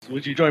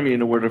Would you join me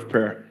in a word of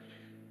prayer?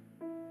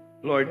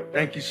 Lord,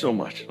 thank you so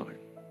much, Lord.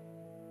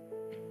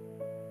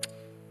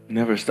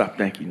 Never stop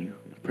thanking you,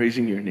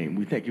 praising your name.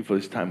 We thank you for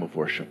this time of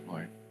worship,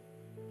 Lord.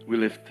 We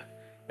lift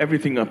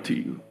everything up to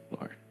you,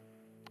 Lord.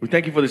 We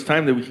thank you for this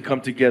time that we can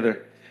come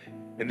together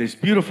in this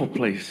beautiful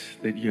place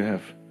that you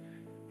have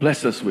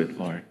blessed us with,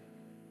 Lord,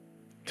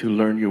 to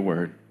learn your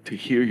word, to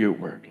hear your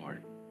word,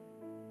 Lord.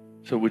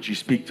 So would you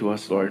speak to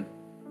us, Lord?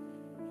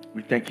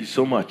 We thank you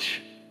so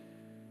much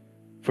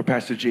for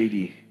Pastor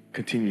JD.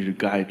 Continue to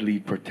guide,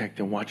 lead, protect,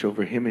 and watch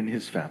over him and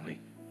his family.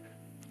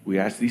 We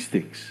ask these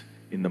things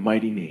in the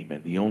mighty name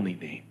and the only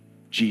name,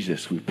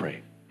 Jesus, we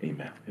pray.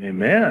 Amen.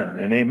 Amen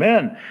and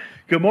amen.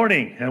 Good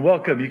morning and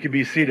welcome. You can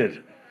be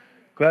seated.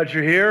 Glad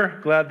you're here.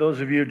 Glad those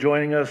of you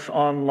joining us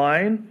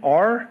online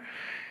are.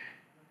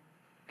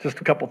 Just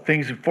a couple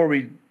things before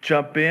we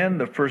jump in.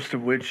 The first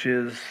of which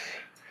is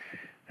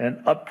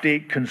an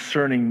update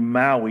concerning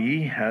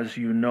Maui. As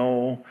you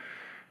know,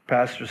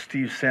 Pastor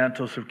Steve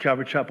Santos of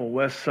Calvary Chapel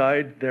West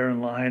Side there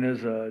in Lahaina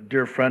is a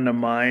dear friend of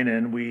mine,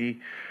 and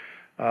we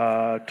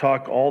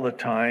talk all the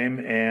time,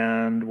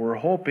 and we're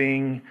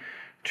hoping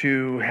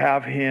to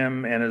have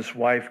him and his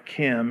wife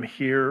Kim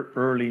here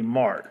early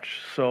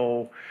March.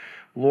 So,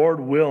 Lord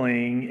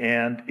willing,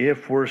 and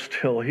if we're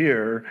still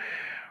here,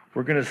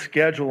 we're going to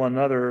schedule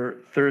another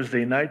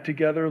Thursday night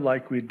together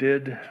like we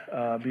did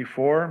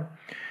before.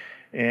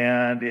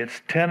 And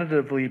it's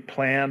tentatively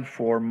planned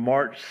for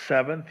March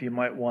 7th. You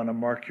might want to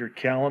mark your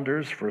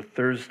calendars for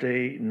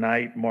Thursday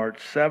night, March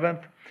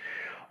 7th.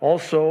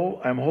 Also,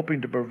 I'm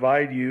hoping to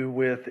provide you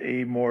with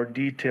a more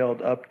detailed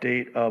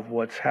update of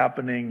what's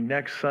happening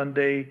next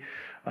Sunday.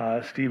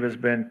 Steve has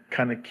been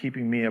kind of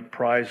keeping me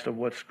apprised of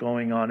what's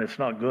going on. It's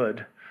not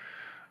good.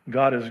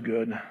 God is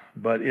good,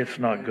 but it's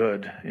not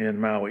good in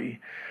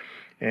Maui.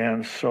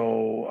 And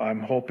so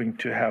I'm hoping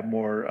to have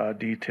more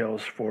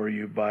details for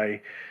you by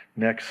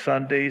next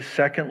Sunday.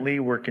 Secondly,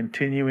 we're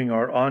continuing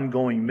our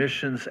ongoing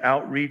missions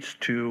outreach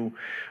to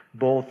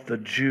both the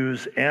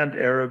Jews and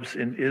Arabs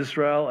in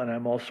Israel, and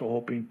I'm also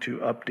hoping to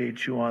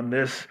update you on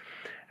this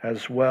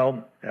as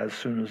well as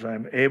soon as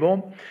I'm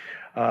able.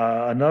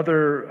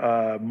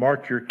 Another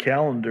mark your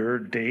calendar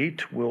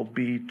date will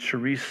be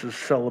Teresa's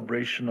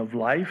Celebration of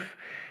Life.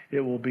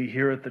 It will be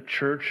here at the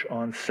church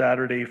on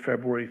Saturday,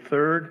 February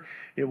 3rd.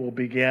 It will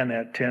begin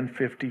at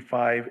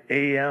 10:55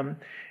 a.m.,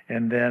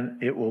 and then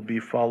it will be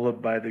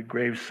followed by the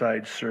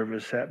graveside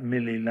service at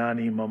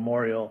Mililani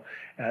Memorial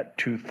at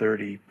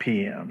 2:30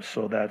 p.m.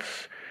 So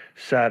that's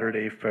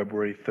Saturday,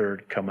 February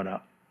 3rd coming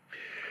up.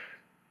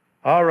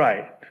 All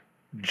right,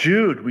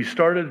 Jude. We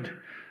started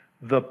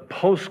the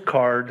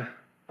postcard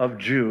of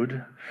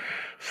Jude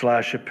 /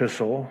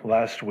 epistle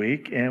last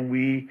week, and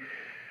we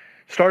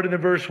started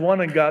in verse 1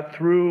 and got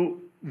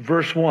through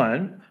verse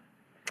 1.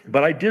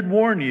 But I did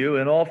warn you,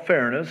 in all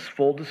fairness,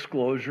 full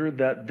disclosure,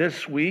 that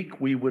this week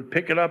we would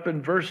pick it up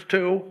in verse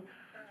 2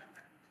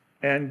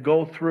 and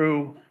go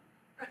through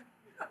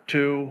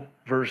to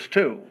verse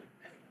 2.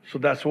 So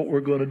that's what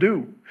we're going to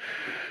do.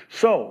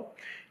 So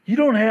you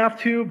don't have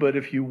to, but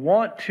if you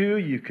want to,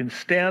 you can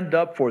stand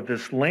up for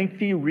this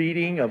lengthy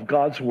reading of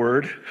God's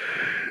Word.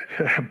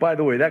 By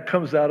the way, that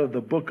comes out of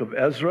the book of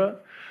Ezra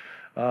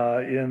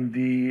in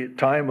the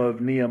time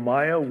of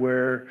Nehemiah,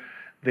 where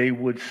they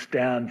would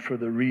stand for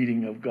the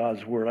reading of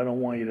God's Word. I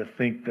don't want you to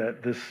think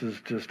that this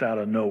is just out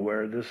of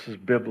nowhere. This is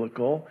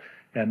biblical,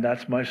 and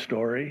that's my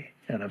story,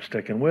 and I'm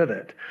sticking with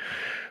it.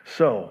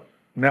 So,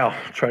 now,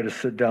 try to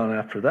sit down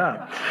after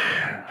that.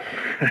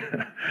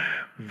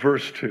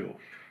 Verse 2.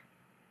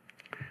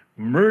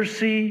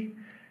 Mercy,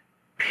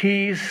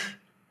 peace,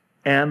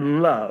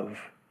 and love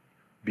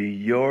be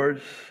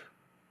yours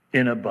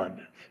in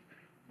abundance.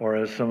 Or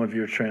as some of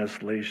your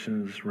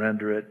translations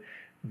render it,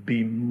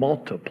 be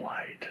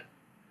multiplied.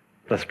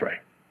 Let's pray.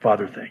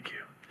 Father, thank you.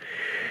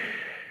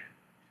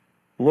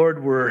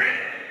 Lord, we're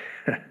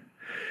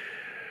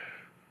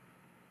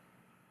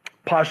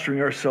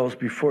posturing ourselves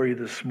before you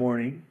this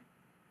morning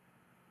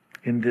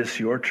in this,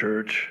 your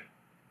church,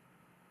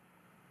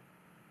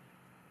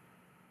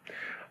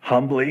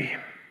 humbly,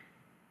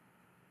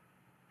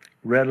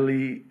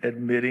 readily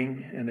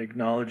admitting and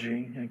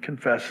acknowledging and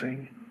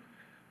confessing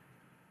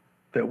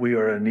that we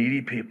are a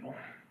needy people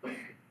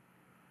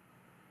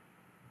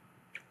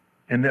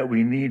and that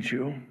we need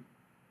you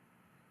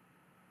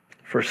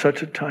for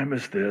such a time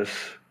as this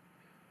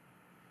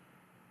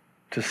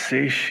to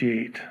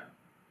satiate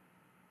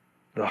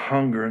the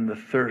hunger and the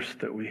thirst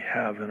that we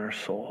have in our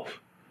souls.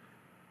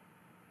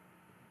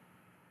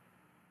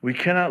 We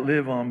cannot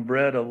live on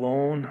bread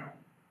alone,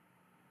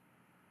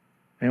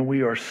 and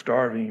we are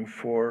starving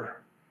for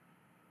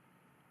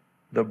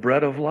the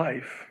bread of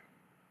life,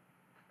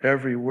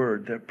 every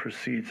word that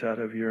proceeds out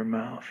of your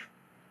mouth.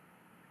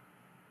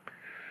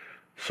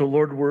 So,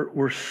 Lord,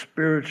 we're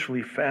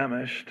spiritually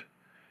famished,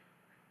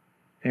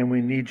 and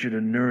we need you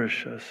to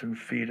nourish us and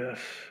feed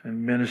us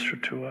and minister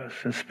to us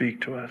and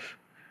speak to us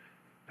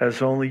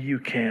as only you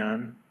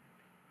can,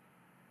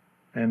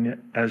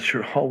 and as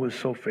you're always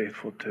so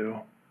faithful to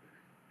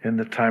in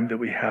the time that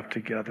we have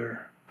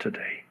together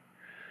today.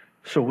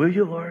 So will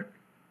you, Lord?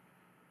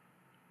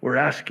 We're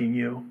asking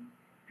you,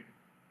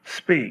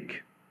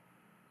 speak.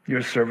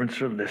 Your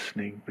servants are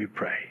listening, we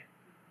pray.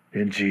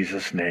 In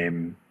Jesus'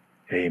 name,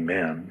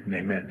 amen.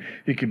 Amen.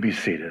 You can be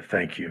seated.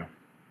 Thank you.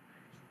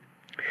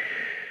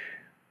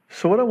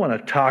 So what I want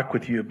to talk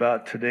with you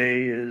about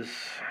today is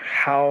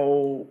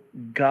how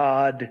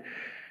God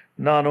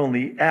not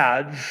only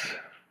adds,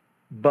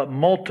 but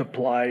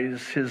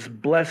multiplies his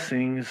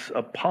blessings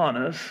upon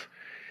us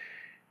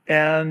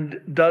and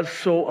does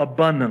so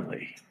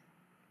abundantly.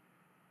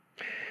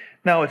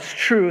 Now, it's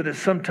true that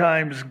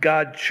sometimes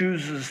God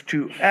chooses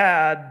to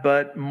add,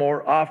 but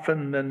more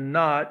often than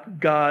not,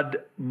 God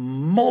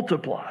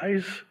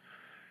multiplies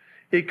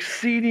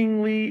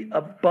exceedingly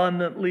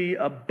abundantly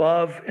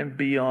above and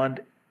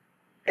beyond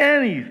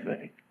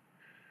anything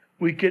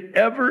we could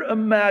ever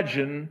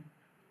imagine,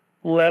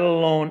 let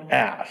alone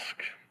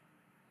ask.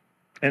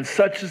 And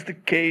such is the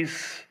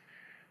case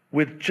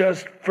with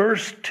just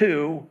verse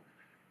 2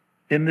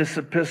 in this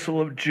epistle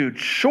of Jude.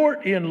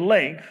 Short in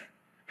length,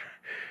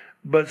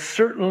 but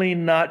certainly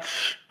not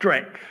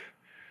strength,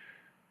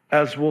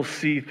 as we'll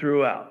see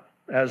throughout,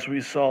 as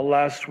we saw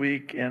last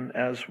week and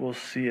as we'll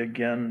see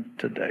again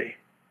today.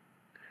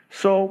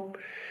 So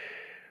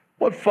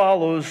what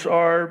follows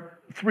are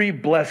 3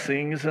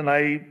 blessings, and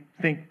I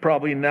think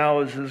probably now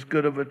is as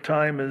good of a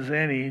time as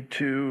any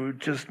to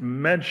just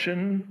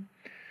mention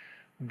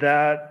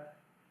that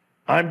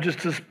I'm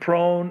just as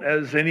prone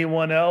as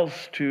anyone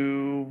else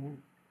to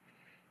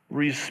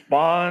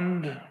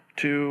respond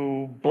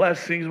to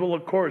blessings. Well,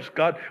 of course,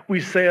 God, we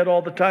say it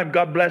all the time,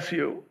 God bless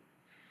you.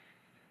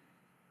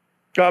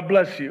 God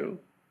bless you.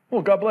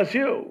 Well, God bless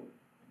you.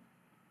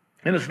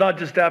 And it's not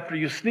just after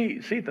you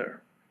sneeze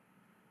either.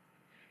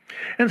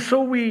 And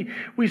so we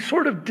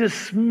sort of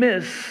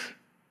dismiss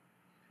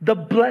the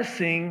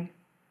blessing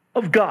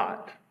of God.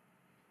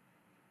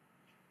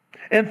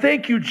 And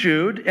thank you,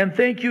 Jude, and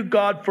thank you,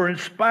 God, for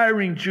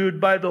inspiring Jude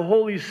by the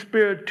Holy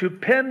Spirit to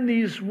pen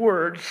these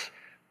words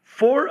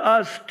for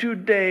us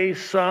today,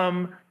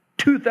 some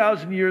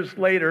 2,000 years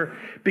later,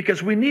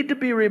 because we need to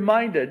be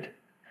reminded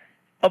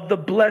of the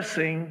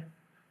blessing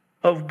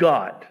of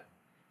God.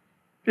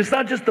 It's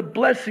not just the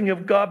blessing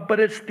of God, but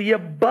it's the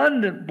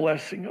abundant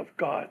blessing of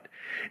God.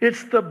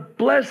 It's the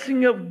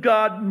blessing of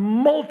God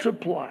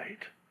multiplied.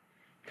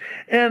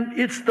 And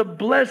it's the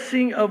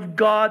blessing of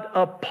God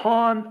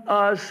upon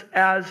us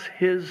as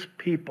his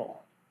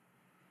people.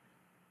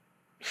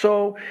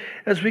 So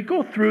as we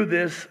go through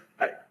this,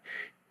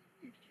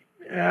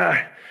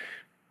 you're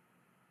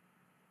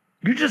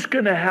just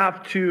going to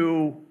have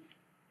to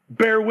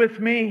bear with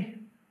me,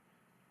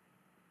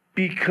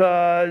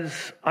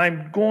 because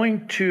I'm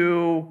going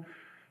to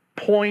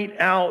point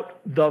out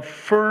the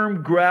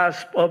firm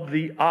grasp of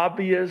the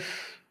obvious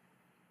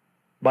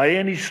by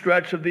any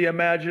stretch of the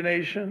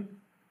imagination.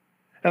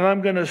 And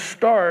I'm going to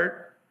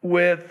start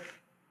with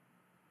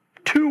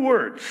 2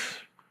 words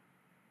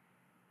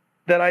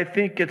that I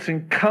think it's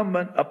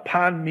incumbent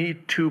upon me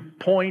to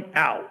point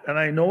out. And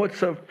I know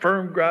it's a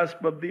firm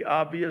grasp of the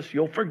obvious.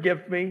 You'll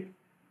forgive me.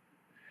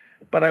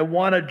 But I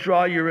want to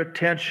draw your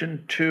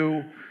attention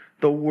to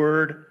the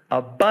word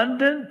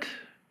abundant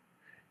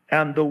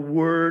and the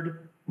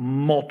word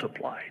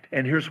multiplied.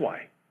 And here's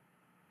why.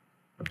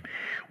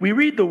 We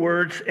read the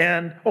words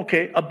and,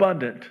 okay,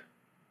 abundant,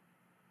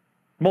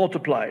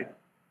 multiplied,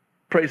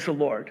 praise the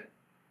Lord.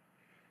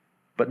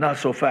 But not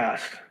so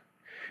fast.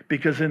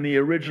 Because in the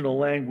original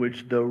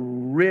language, the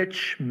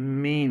rich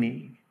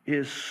meaning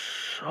is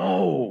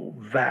so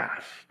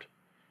vast.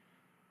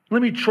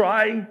 Let me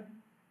try,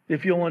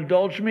 if you'll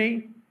indulge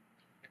me,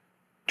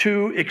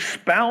 to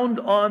expound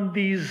on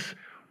these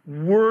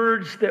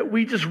words that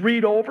we just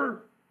read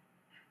over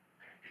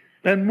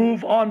and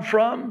move on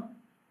from.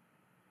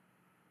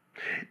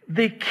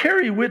 They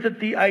carry with it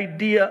the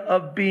idea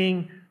of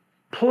being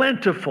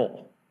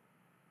plentiful.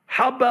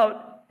 How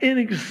about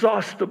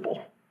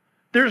inexhaustible?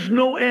 There's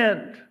no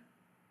end.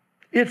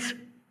 It's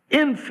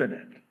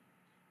infinite.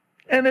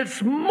 And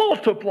it's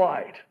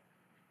multiplied.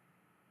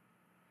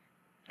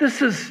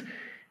 This is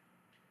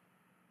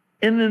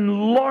an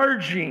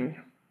enlarging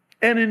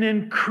and an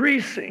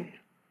increasing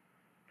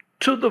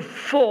to the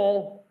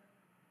full,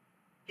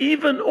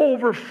 even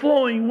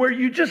overflowing, where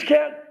you just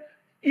can't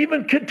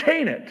even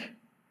contain it.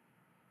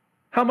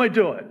 How am I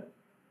doing?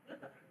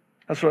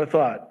 That's what I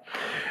thought.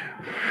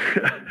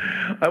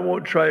 I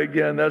won't try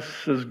again.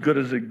 That's as good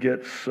as it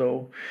gets.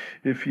 So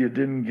if you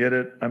didn't get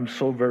it, I'm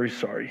so very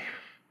sorry.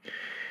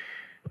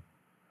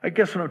 I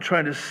guess what I'm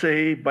trying to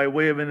say by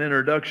way of an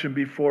introduction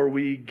before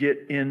we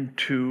get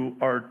into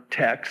our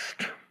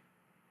text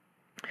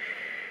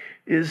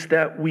is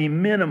that we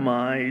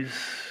minimize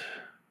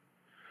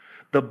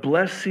the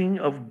blessing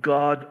of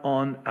God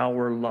on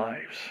our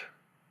lives.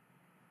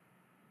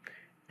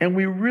 And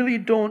we really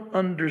don't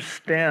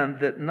understand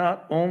that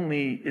not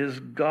only is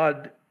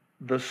God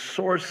the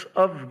source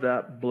of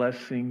that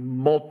blessing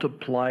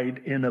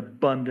multiplied in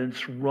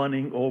abundance,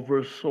 running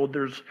over so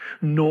there's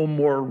no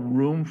more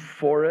room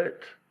for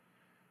it,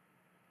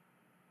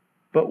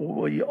 But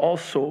what we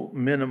also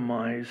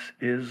minimize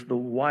is the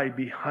why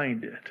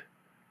behind it.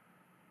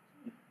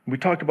 We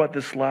talked about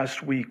this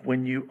last week.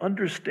 When you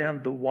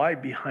understand the why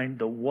behind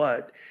the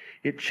what,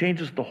 it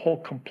changes the whole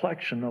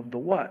complexion of the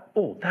what.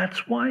 Oh,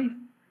 that's why?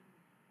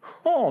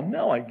 Oh,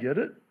 now I get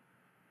it.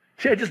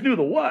 See, I just knew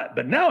the what,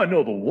 but now I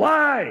know the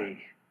why.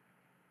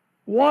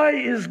 Why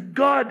is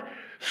God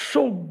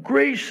so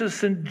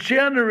gracious and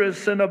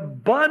generous and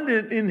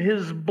abundant in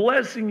his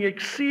blessing,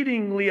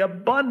 exceedingly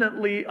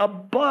abundantly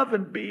above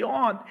and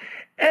beyond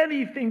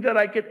anything that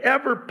I could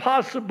ever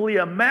possibly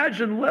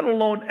imagine, let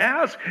alone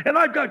ask? And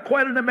I've got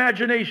quite an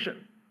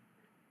imagination,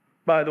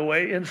 by the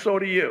way, and so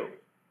do you.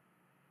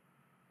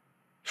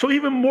 So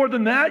even more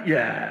than that,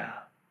 yeah.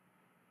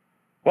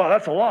 Well,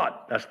 that's a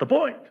lot. That's the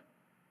point.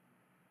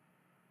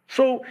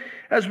 So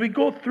as we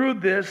go through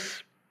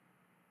this,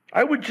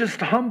 I would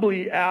just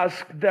humbly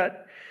ask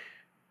that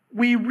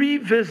we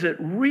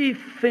revisit,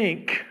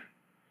 rethink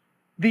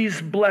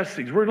these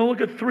blessings. We're going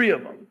to look at 3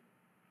 of them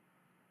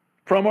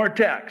from our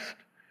text.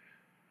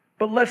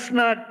 But let's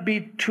not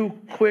be too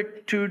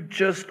quick to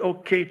just,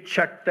 okay,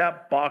 check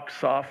that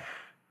box off,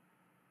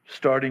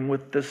 starting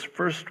with this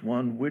first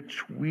one,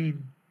 which we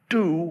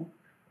do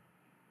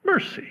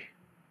mercy,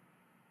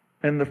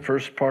 in the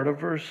first part of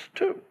verse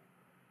 2.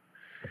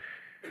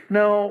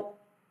 Now,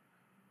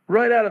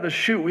 right out of the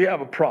chute, we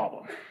have a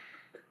problem.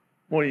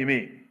 What do you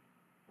mean?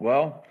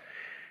 Well,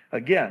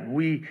 again,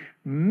 we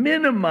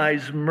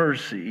minimize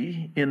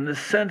mercy in the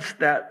sense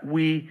that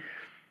we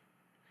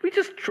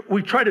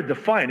try to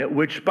define it,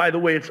 which, by the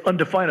way, it's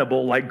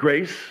undefinable, like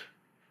grace.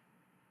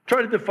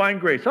 Try to define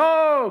grace.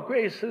 Oh,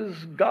 grace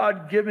is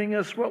God giving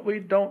us what we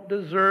don't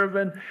deserve,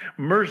 and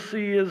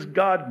mercy is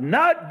God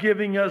not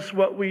giving us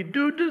what we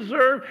do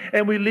deserve,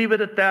 and we leave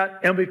it at that,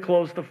 and we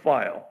close the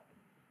file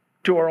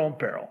to our own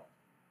peril.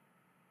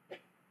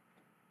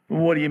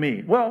 What do you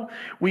mean? Well,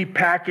 we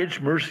package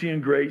mercy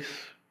and grace,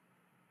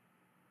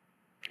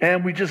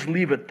 and we just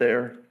leave it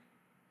there,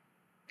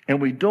 and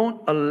we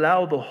don't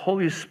allow the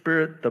Holy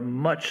Spirit the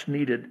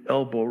much-needed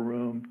elbow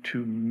room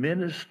to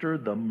minister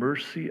the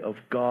mercy of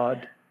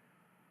God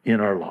in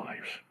our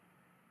lives.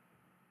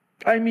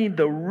 I mean,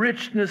 the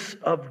richness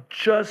of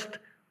just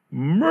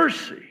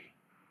mercy.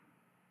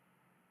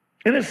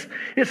 And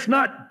it's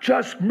not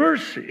just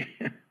mercy.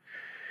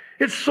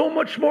 It's so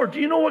much more. Do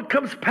you know what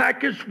comes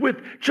packaged with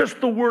just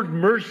the word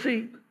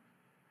mercy?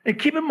 And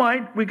keep in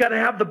mind, we got to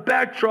have the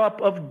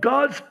backdrop of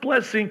God's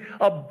blessing,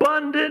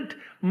 abundant,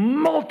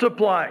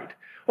 multiplied.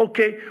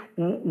 Okay,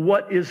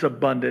 what is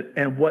abundant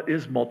and what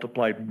is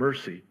multiplied?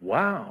 Mercy.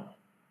 Wow.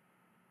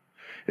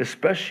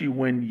 Especially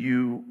when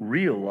you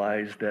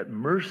realize that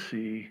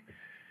mercy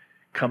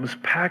comes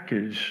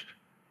packaged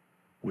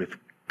with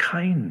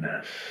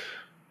kindness,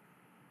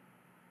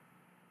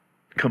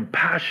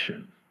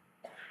 compassion,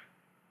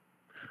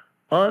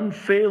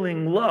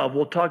 unfailing love.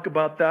 We'll talk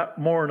about that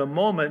more in a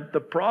moment.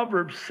 The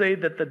Proverbs say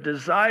that the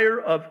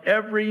desire of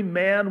every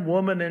man,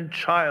 woman, and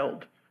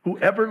child who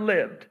ever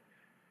lived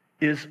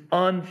is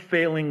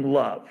unfailing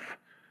love.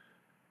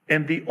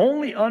 And the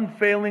only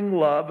unfailing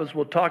love, as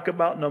we'll talk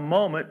about in a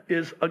moment,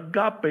 is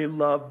agape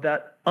love,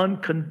 that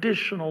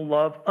unconditional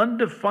love,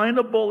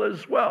 undefinable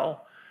as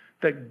well,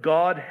 that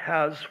God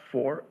has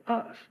for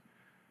us.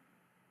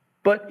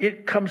 But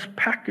it comes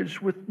packaged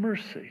with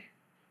mercy.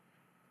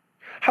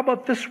 How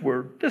about this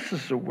word? This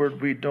is a word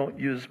we don't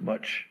use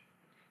much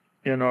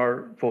in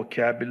our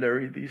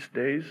vocabulary these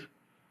days.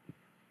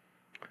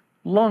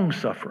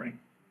 Long-suffering.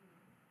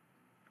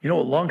 You know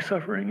what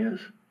long-suffering is?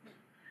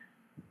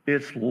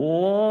 It's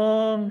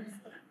long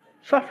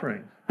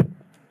suffering.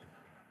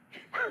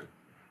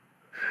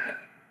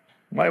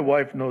 My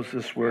wife knows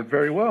this word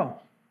very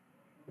well.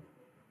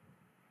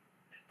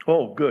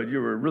 Oh, good.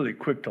 You were really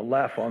quick to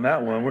laugh on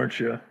that one, weren't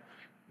you?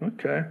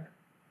 Okay.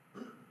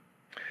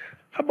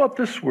 How about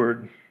this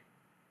word?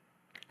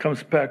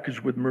 Comes packaged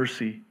with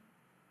mercy,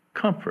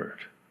 comfort.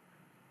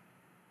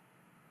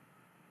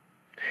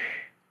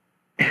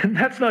 And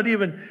that's not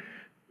even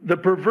the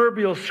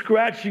proverbial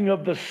scratching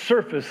of the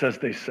surface, as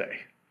they say.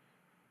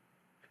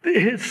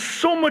 It's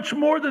so much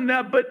more than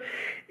that, but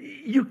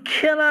you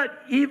cannot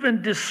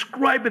even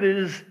describe it. It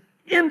is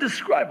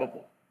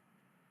indescribable.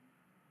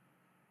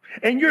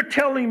 And you're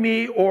telling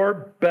me,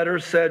 or better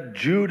said,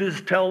 Jude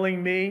is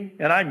telling me,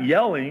 and I'm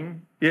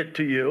yelling it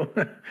to you,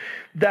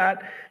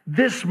 that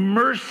this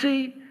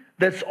mercy,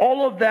 that's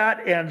all of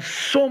that and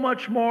so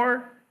much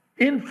more,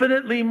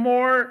 infinitely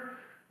more,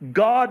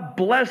 God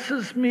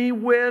blesses me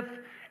with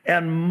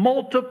and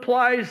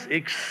multiplies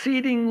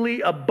exceedingly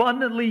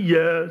abundantly,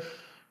 yes.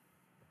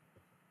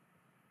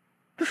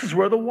 This is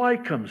where the why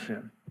comes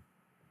in.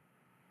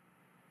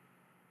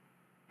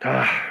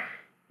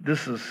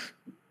 This is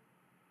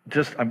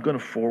just, I'm going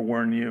to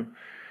forewarn you,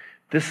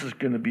 this is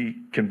going to be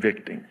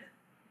convicting,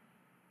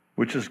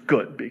 which is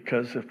good,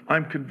 because if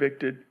I'm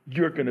convicted,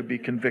 you're going to be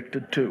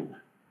convicted too.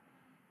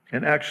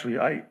 And actually,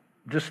 I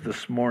just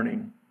this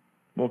morning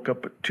woke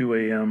up at 2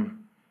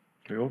 a.m.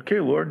 Okay,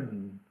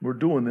 Lord, we're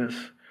doing this.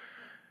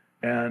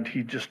 And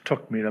he just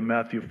took me to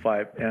Matthew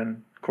 5.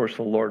 And of course,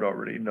 the Lord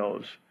already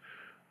knows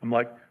I'm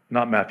like,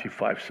 not Matthew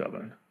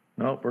 5:7.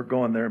 No, we're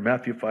going there.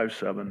 Matthew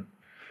 5:7.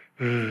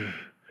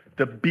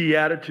 The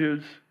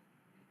Beatitudes.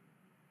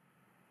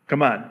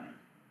 Come on.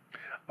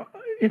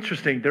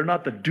 Interesting. They're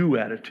not the do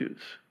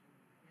attitudes.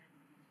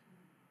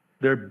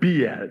 They're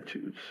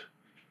Beatitudes.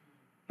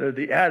 They're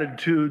the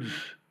attitudes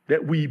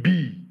that we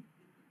be.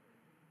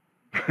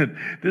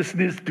 This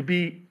needs to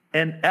be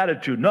an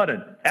attitude, not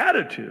an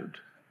attitude.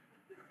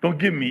 Don't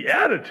give me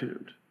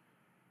attitude,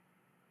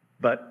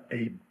 but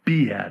a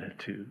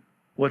beatitude.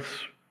 What's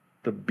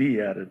the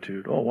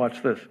beatitude? Oh,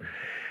 watch this.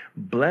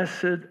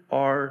 Blessed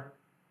are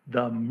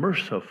the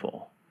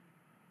merciful,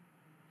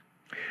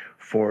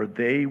 for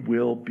they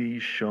will be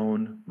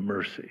shown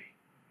mercy.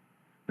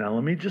 Now,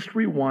 let me just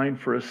rewind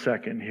for a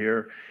second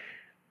here.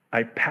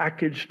 I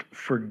packaged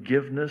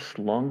forgiveness,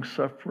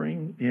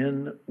 long-suffering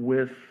in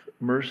with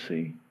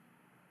mercy.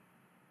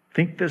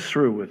 Think this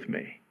through with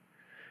me.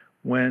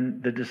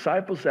 When the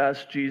disciples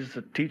asked Jesus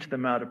to teach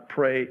them how to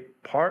pray,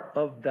 part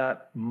of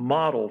that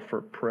model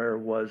for prayer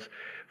was,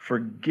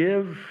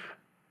 forgive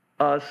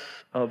us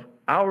of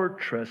our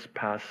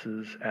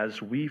trespasses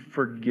as we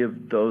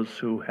forgive those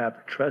who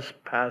have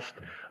trespassed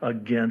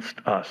against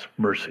us.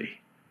 Mercy.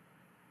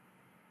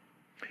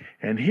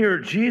 And here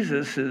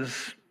Jesus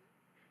is,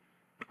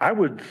 I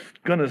was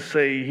going to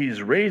say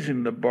he's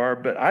raising the bar,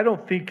 but I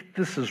don't think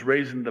this is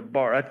raising the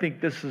bar. I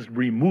think this is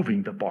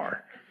removing the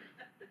bar.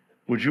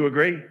 Would you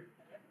agree?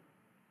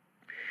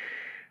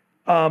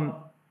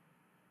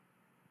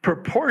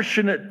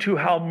 Proportionate to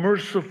how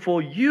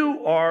merciful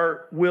you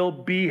are will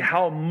be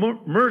how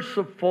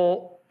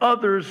merciful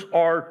others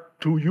are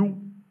to you.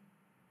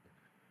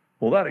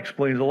 Well, that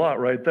explains a lot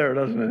right there,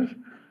 doesn't it?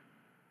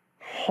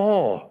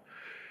 Oh,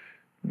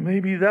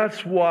 maybe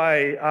that's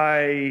why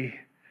I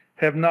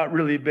have not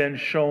really been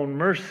shown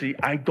mercy.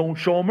 I don't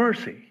show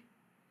mercy.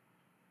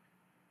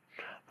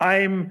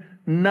 I'm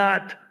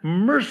not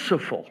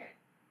merciful,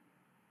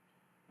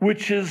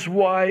 which is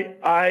why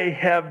I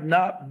have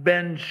not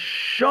been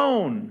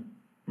shown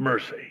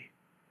mercy.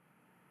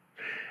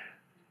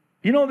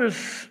 You know,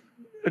 there's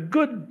a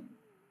good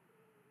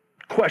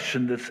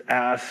question that's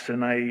asked,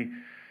 and I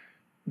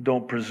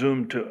don't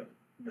presume to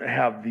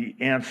have the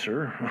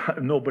answer.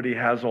 Nobody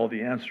has all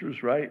the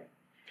answers, right?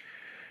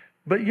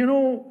 But you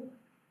know,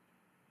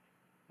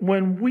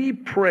 when we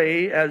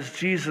pray as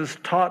Jesus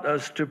taught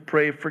us to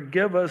pray,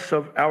 forgive us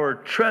of our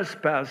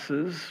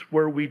trespasses,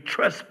 where we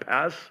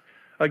trespass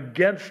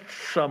against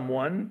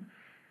someone,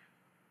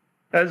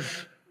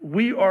 as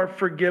we are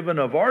forgiven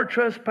of our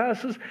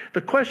trespasses.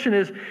 The question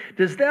is,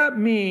 does that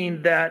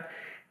mean that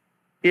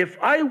if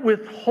I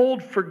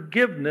withhold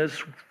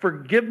forgiveness,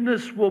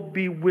 forgiveness will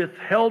be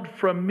withheld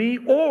from me?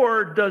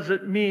 Or does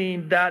it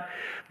mean that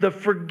the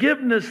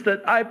forgiveness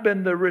that I've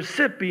been the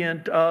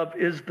recipient of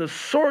is the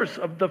source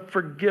of the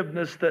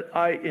forgiveness that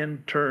I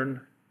in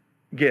turn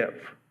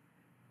give?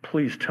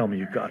 Please tell me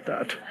you got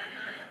that.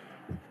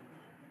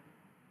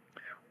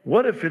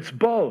 What if it's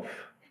both?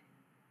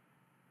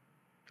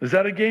 Is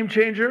that a game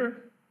changer?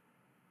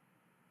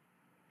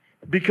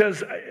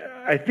 Because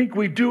I think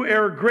we do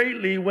err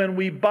greatly when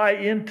we buy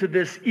into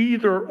this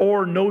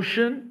either-or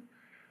notion.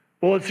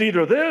 Well, it's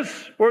either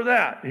this or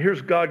that. And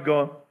here's God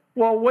going,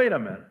 well, wait a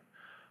minute.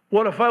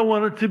 What if I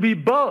want it to be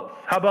both?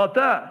 How about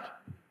that?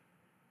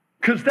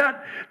 Because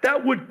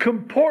that would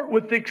comport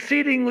with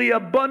exceedingly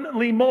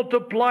abundantly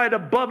multiplied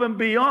above and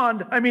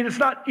beyond. I mean, it's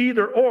not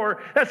either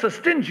or. That's a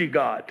stingy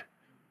God.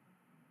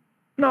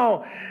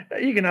 No,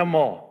 you can have them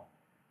all.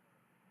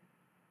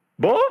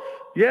 Both?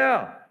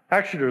 Yeah.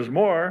 Actually, there's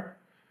more.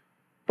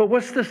 But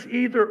what's this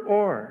either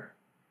or?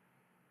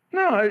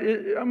 No,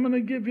 I'm going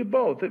to give you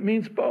both. It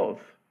means both.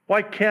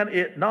 Why can't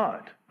it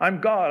not? I'm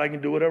God. I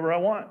can do whatever I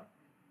want.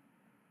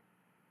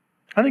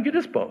 I think it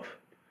is both.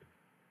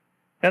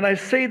 And I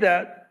say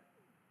that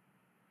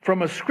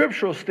from a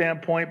scriptural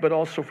standpoint, but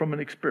also from an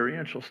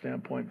experiential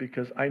standpoint,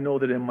 because I know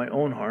that in my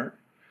own heart,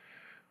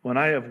 when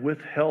I have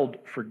withheld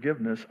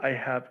forgiveness, I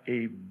have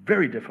a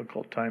very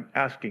difficult time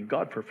asking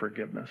God for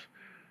forgiveness.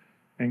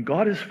 And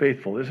God is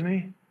faithful, isn't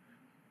he?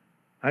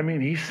 I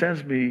mean, he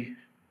sends me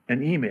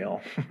an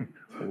email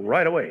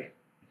right away.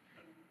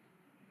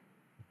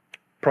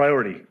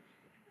 Priority.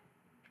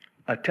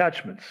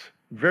 Attachments.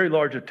 Very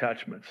large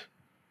attachments.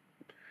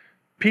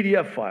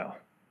 PDF file.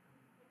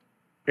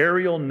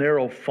 Arial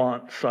narrow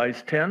font,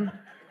 size 10,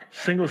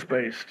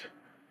 single-spaced.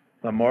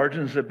 The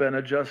margins have been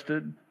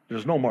adjusted.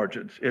 There's no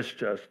margins. It's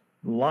just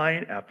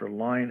line after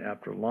line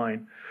after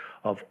line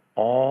of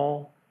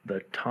all the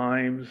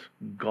times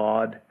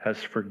God has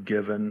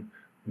forgiven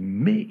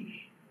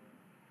me.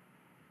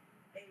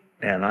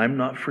 And I'm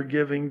not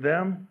forgiving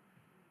them.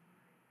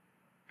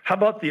 How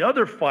about the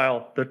other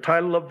file? The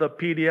title of the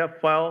PDF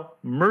file,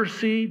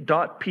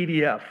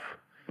 mercy.pdf.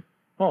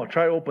 Oh,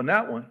 try to open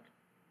that one.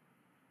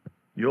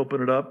 You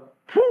open it up.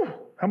 Whew,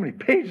 how many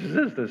pages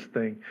is this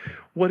thing?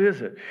 What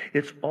is it?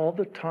 It's all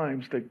the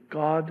times that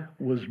God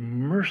was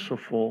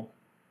merciful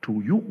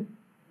to you.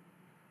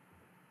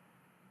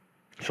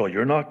 So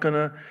you're not going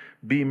to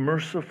be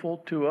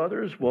merciful to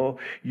others? Well,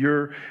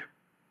 you're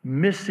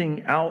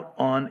missing out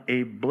on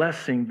a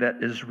blessing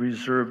that is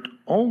reserved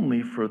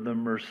only for the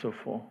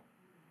merciful,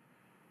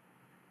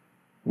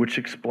 which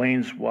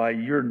explains why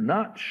you're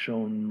not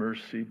shown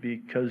mercy,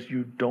 because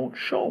you don't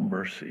show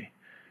mercy.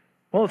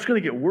 Well, it's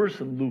going to get worse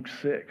in Luke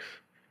 6.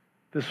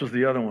 This was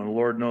the other one,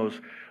 Lord knows.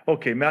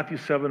 Okay, Matthew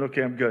 7,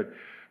 okay, I'm good.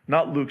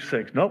 Not Luke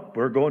 6. Nope,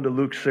 we're going to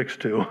Luke 6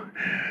 too.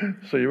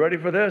 So you ready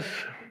for this?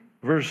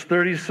 Verse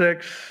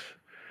 36,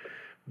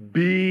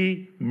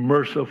 be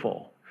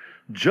merciful,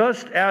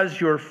 just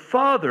as your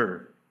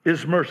Father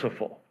is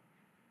merciful.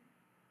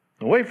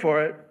 Now wait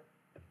for it.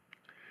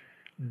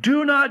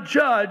 Do not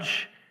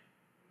judge,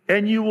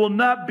 and you will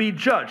not be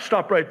judged.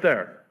 Stop right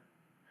there.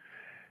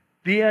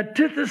 The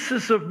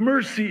antithesis of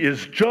mercy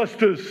is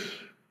justice.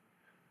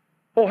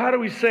 Oh, how do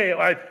we say it?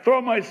 I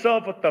throw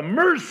myself at the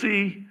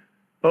mercy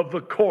of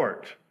the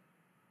court.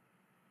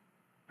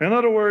 In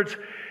other words,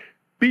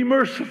 be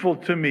merciful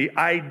to me.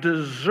 I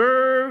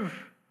deserve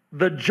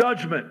the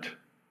judgment,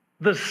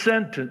 the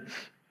sentence,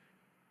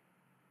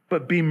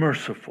 but be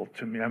merciful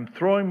to me. I'm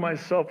throwing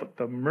myself at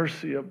the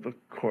mercy of the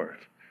court.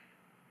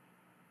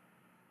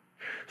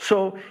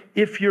 So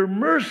if you're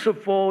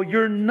merciful,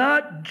 you're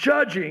not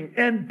judging.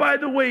 And by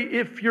the way,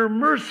 if you're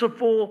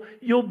merciful,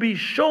 you'll be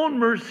shown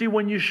mercy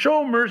when you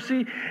show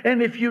mercy.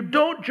 And if you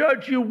don't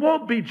judge, you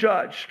won't be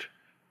judged.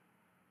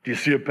 Do you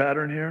see a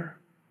pattern here?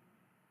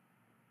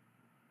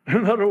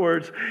 In other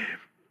words,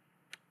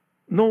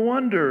 no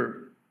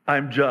wonder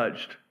I'm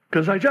judged,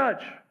 because I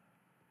judge.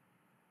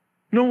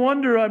 No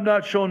wonder I'm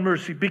not shown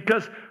mercy,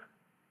 because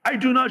I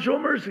do not show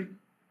mercy.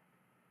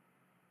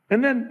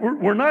 And then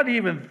we're not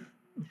even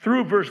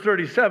through verse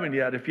 37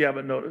 yet, if you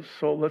haven't noticed.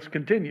 So let's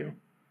continue.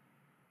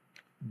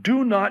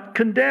 Do not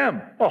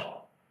condemn.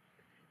 Oh,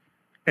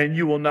 and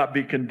you will not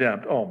be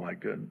condemned. Oh my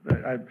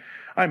goodness.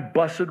 I'm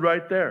busted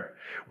right there.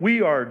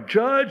 We are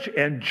judge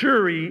and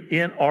jury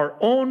in our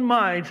own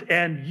minds,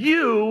 and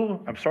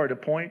you, I'm sorry to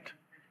point.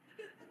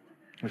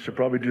 I should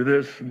probably do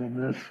this and then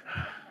this.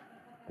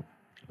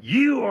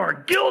 You are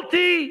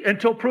guilty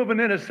until proven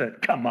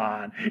innocent. Come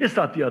on. It's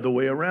not the other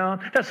way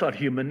around. That's not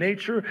human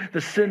nature, the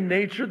sin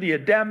nature, the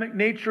Adamic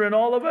nature in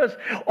all of us.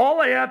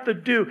 All I have to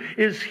do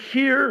is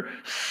hear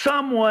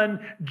someone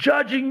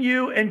judging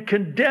you and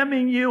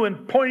condemning you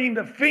and pointing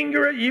the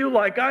finger at you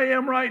like I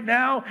am right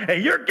now,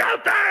 and you're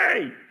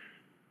guilty.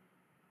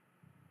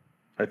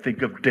 I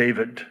think of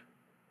David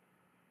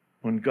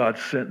when God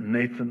sent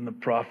Nathan the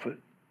prophet.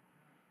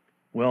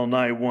 Well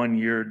nigh 1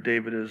 year,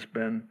 David has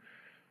been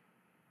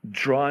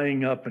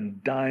drying up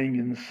and dying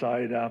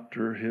inside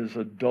after his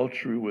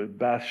adultery with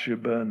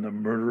Bathsheba and the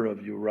murder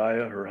of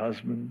Uriah, her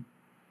husband.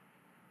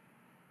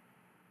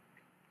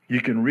 You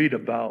can read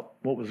about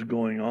what was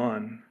going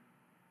on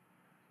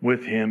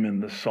with him in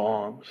the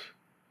Psalms.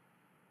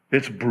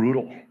 It's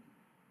brutal.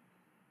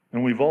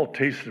 And we've all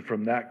tasted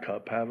from that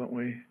cup, haven't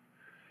we?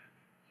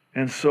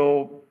 And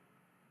so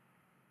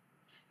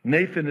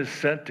Nathan is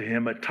sent to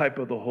him, a type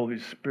of the Holy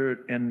Spirit,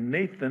 and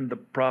Nathan the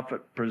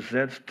prophet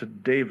presents to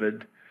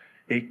David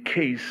a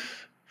case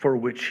for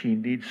which he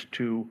needs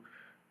to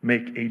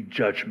make a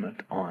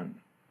judgment on.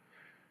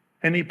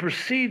 And he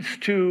proceeds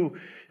to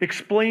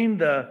explain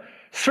the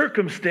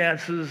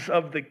circumstances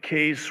of the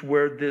case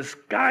where this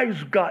guy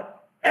who's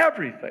got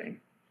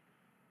everything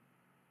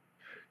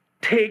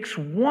takes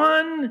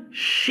one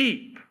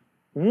sheep,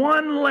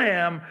 one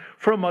lamb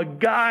from a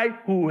guy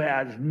who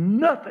has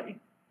nothing.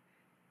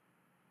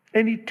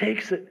 And he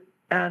takes it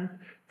and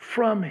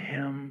from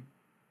him,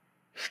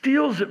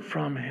 steals it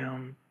from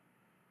him.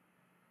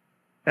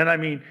 And I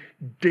mean,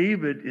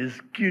 David is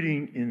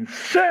getting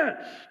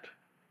incensed.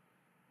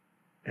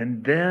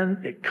 And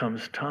then it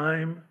comes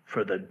time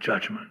for the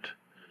judgment.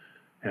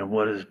 And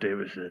what does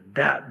David say?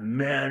 That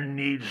man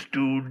needs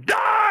to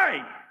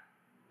die.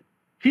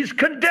 He's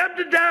condemned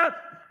to death.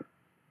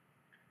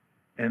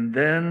 And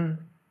then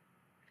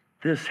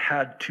this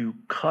had to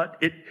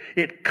cut.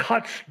 It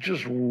cuts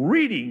just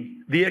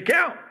reading the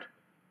account.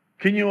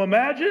 Can you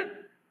imagine?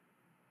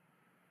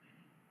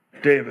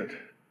 David,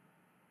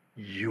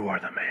 you are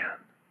the man.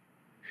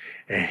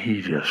 And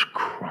he just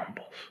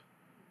crumbles.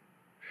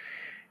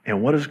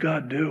 And what does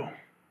God do?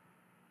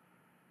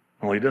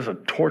 Well, he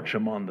doesn't torch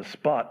him on the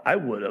spot. I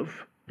would have.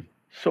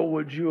 So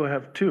would you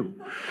have too.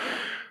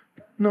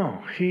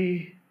 No,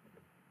 he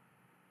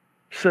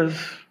says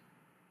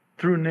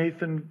through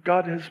Nathan,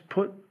 God has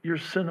put your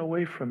sin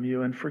away from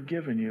you and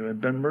forgiven you and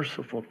been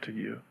merciful to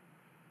you.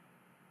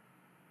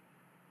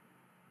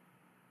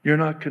 You're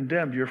not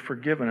condemned, you're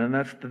forgiven. And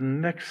that's the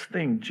next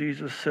thing.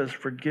 Jesus says,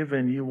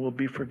 forgiven, you will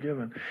be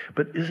forgiven.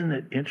 But isn't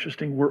it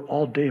interesting? We're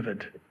all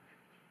David.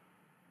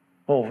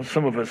 Oh,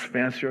 some of us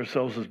fancy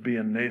ourselves as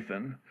being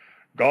Nathan.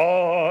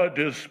 God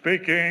is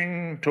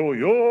speaking to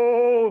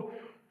you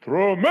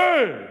through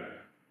me.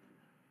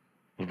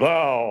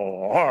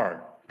 Thou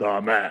art the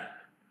man.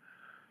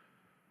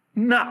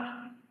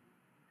 No.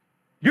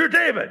 You're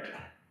David.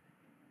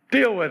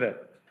 Deal with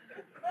it.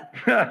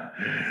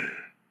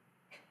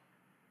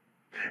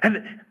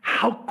 And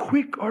how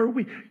quick are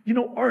we? You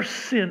know, our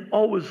sin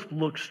always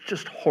looks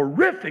just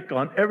horrific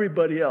on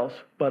everybody else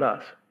but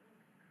us.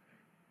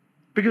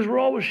 Because we're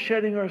always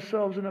shedding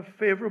ourselves in a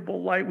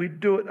favorable light. We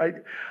do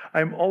it.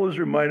 I'm always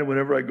reminded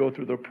whenever I go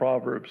through the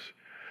Proverbs.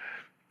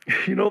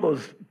 You know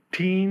those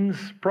teens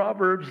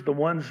Proverbs, the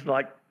ones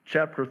like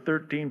chapter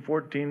 13,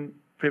 14,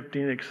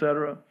 15,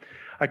 etc.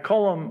 I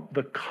call them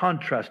the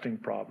contrasting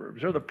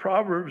Proverbs. They're the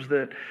Proverbs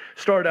that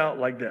start out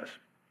like this.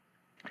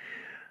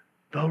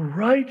 The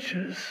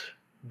righteous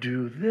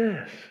do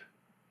this,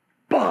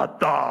 but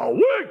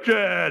the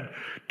wicked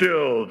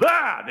do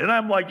that. And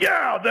I'm like,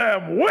 yeah,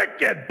 them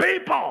wicked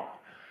people.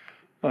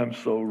 I'm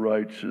so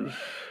righteous.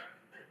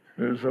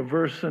 There's a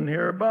verse in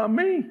here about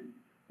me.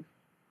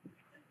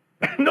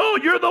 No,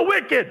 you're the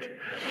wicked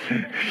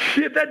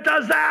that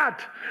does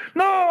that.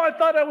 No, I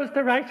thought I was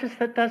the righteous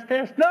that does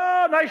this.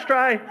 No, nice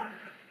try.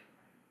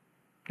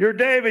 You're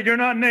David, you're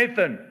not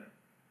Nathan.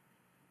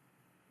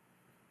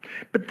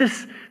 But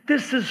this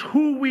is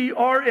who we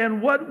are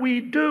and what we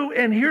do.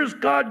 And here's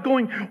God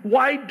going,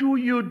 why do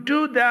you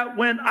do that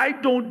when I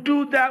don't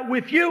do that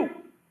with you?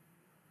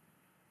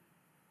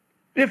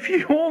 If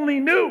you only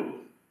knew.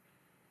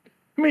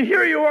 I mean,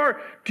 here you are.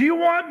 Do you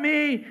want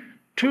me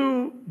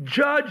to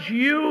judge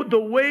you the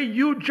way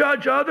you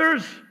judge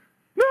others?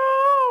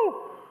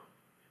 No!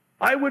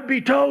 I would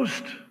be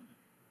toast.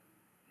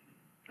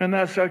 And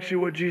that's actually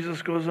what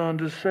Jesus goes on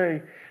to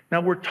say. Now,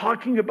 we're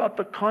talking about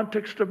the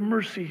context of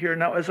mercy here.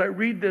 Now, as I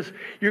read this,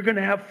 you're going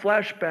to have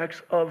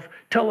flashbacks of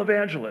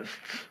televangelists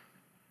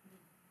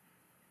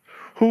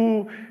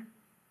who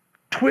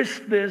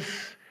twist this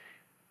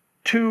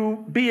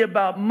to be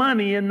about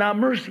money and not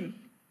mercy.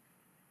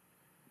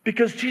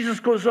 Because Jesus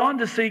goes on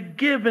to say,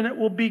 give and it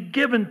will be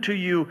given to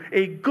you.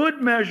 A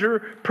good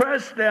measure,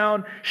 pressed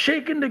down,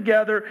 shaken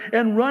together,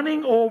 and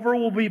running over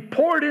will be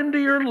poured into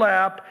your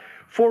lap.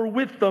 For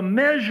with the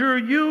measure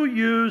you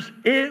use,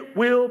 it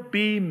will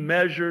be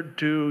measured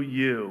to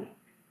you.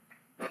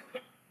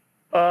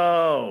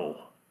 Oh.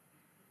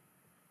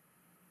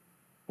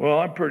 Well,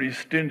 I'm pretty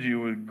stingy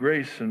with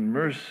grace and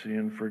mercy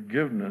and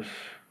forgiveness.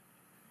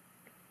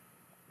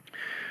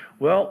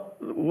 Well,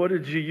 what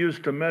did you use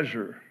to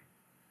measure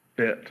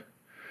it?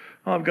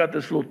 Oh, I've got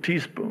this little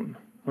teaspoon.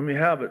 Let me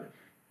have it.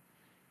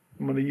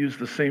 I'm going to use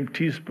the same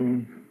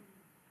teaspoon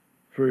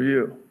for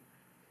you.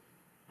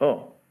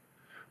 Oh.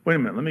 Wait a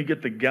minute, let me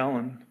get the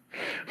gallon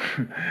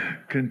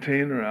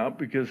container out,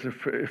 because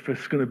if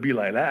it's going to be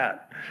like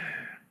that,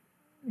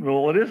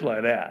 well, it is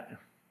like that.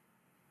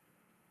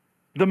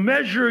 The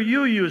measure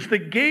you use, the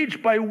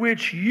gauge by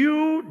which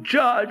you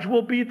judge,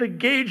 will be the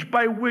gauge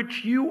by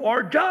which you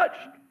are judged.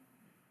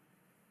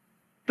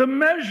 The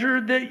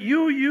measure that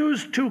you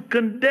use to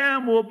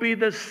condemn will be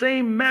the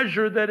same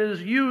measure that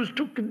is used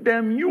to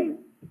condemn you.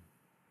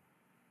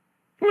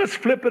 Let's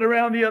flip it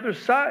around the other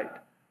side.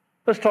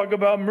 Let's talk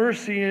about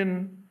mercy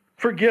and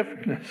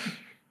forgiveness.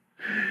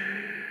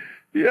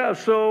 Yeah,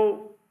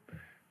 so,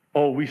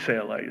 we say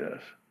it like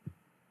this.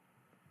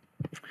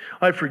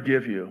 I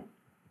forgive you,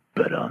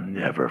 but I'll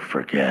never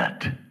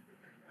forget.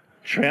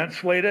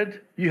 Translated,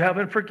 you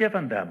haven't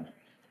forgiven them.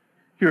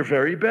 You're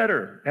very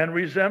bitter and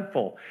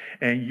resentful,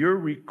 and you're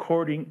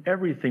recording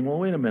everything. Well,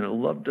 wait a minute.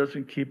 Love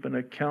doesn't keep an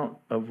account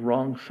of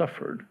wrong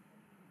suffered.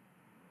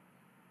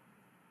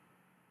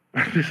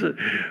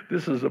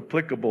 This is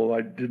applicable.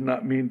 I did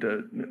not mean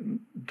to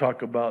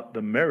talk about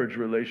the marriage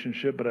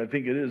relationship, but I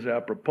think it is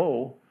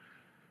apropos.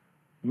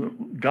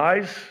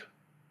 Guys,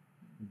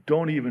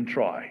 don't even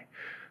try.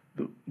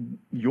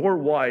 Your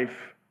wife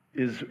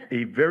is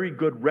a very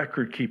good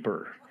record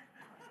keeper.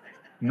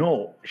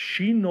 No,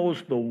 she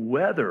knows the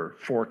weather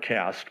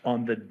forecast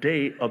on the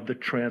day of the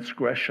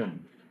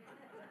transgression.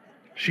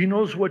 She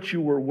knows what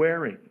you were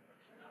wearing.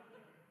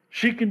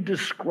 She can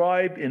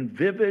describe in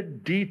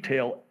vivid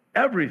detail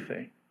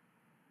everything.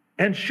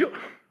 And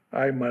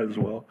I might as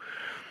well.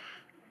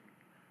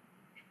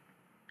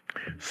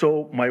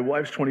 So my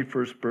wife's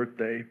 21st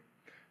birthday,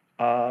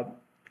 I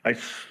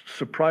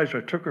surprised her.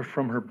 I took her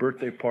from her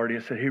birthday party.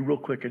 I said, hey, real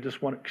quick,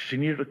 she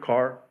needed a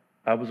car.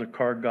 I was a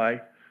car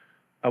guy.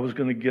 I was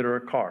going to get her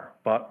a car,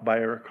 buy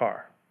her a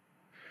car.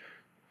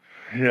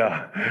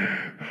 Yeah.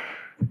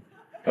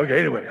 Okay,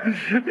 anyway.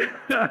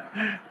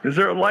 Is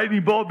there a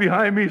lightning bolt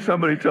behind me?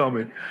 Somebody tell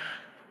me.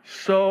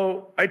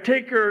 So I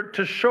take her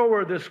to show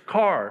her this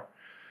car,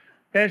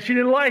 and she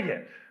didn't like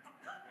it.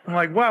 I'm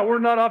like, wow, we're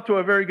not off to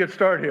a very good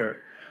start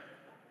here.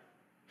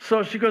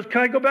 So she goes,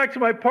 can I go back to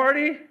my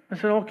party? I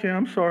said, okay,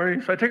 I'm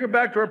sorry. So I take her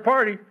back to her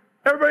party.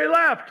 Everybody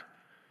laughed.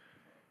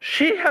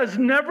 She has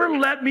never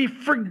let me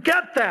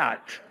forget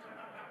that.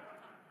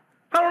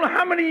 I don't know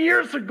how many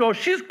years ago.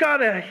 She's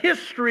got a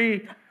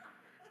history,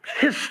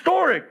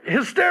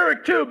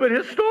 hysteric too, but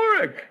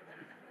historic.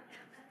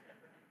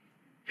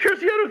 Here's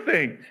the other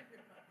thing.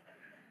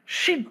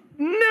 She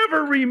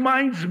never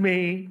reminds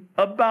me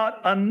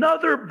about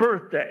another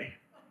birthday,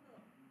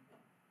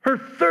 her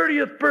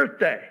 30th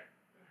birthday,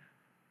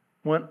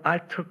 when I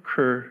took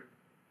her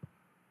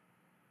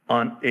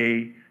on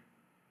a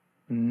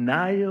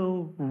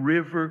Nile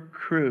River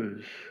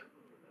cruise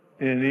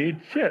in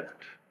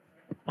Egypt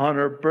on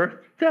her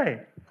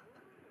birthday.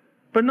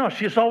 But no,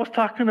 she's always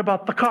talking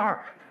about the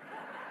car.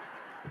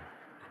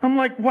 I'm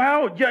like,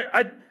 wow,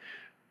 yeah,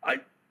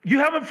 you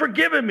haven't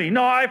forgiven me.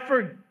 No, I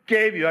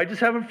forgave you. I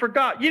just haven't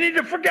forgot. You need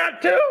to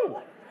forget too.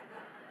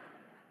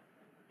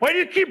 Why do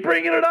you keep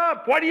bringing it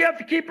up? Why do you have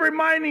to keep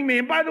reminding me?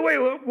 And by the way,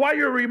 while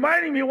you're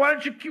reminding me, why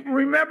don't you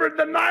remember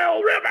the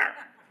Nile River?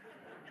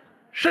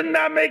 Shouldn't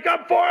that make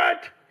up for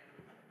it?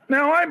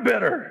 Now I'm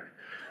bitter.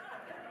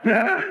 Do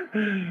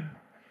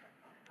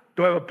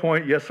I have a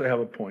point? Yes, I have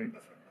a point.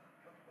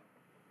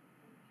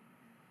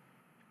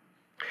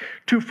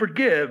 To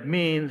forgive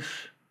means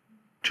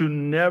to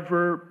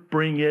never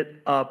bring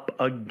it up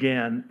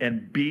again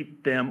and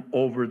beat them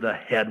over the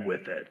head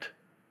with it.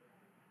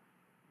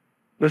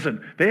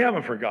 Listen, they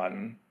haven't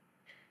forgotten.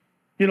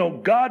 You know,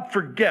 God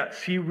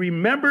forgets. He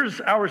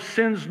remembers our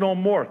sins no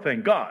more,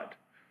 thank God.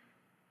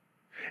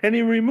 And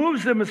he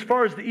removes them as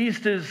far as the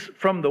east is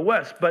from the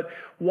west. But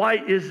why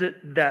is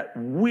it that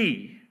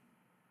we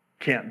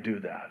can't do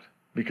that?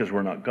 Because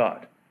we're not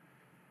God.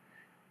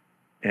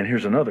 And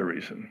here's another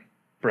reason.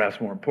 Perhaps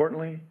more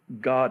importantly,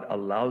 God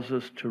allows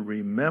us to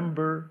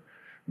remember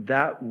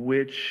that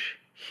which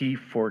he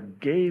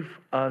forgave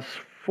us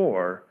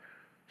for,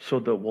 so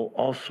that we'll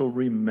also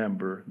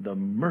remember the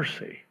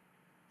mercy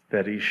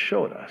that he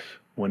showed us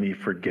when he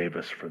forgave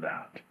us for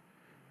that.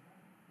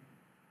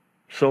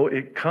 So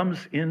it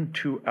comes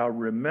into our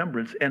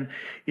remembrance, and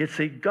it's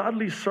a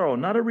godly sorrow,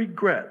 not a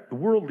regret, a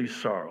worldly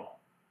sorrow,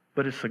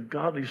 but it's a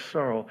godly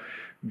sorrow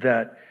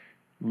that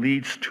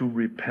leads to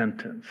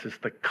repentance. It's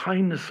the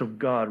kindness of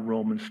God,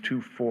 Romans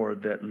 2:4,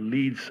 that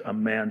leads a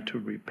man to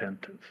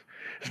repentance.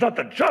 It's not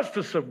the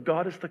justice of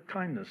God, it's the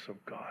kindness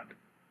of God.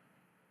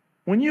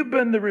 When you've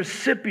been the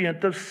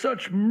recipient of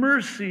such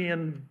mercy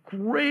and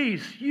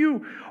grace,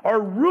 you are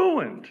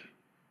ruined.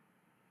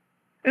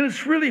 And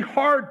it's really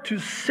hard to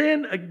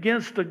sin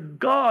against a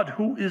God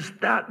who is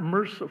that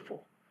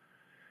merciful.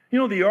 You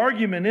know, the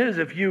argument is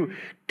if you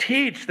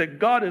teach that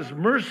God is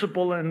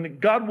merciful and that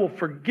God will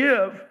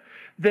forgive,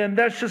 then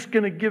that's just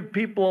going to give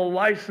people a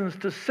license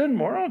to sin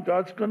more. Oh,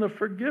 God's going to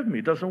forgive me.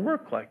 It doesn't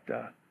work like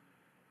that.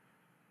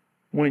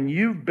 When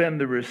you've been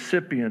the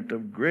recipient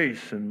of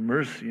grace and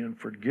mercy and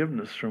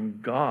forgiveness from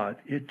God,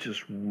 it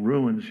just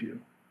ruins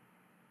you.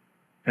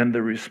 And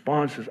the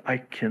response is, I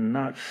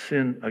cannot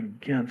sin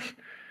against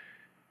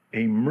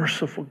a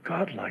merciful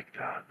God like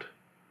that.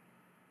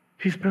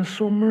 He's been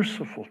so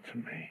merciful to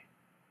me.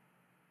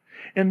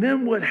 And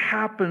then what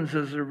happens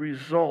as a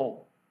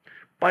result,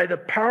 by the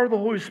power of the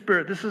Holy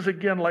Spirit, this is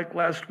again like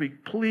last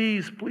week,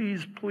 please,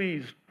 please,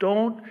 please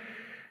don't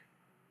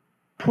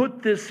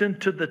put this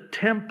into the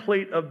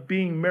template of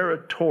being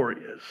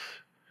meritorious.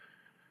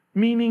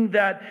 Meaning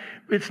that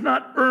it's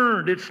not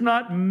earned, it's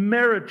not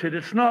merited,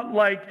 it's not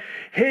like,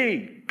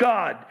 hey,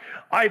 God,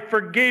 I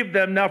forgave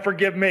them, now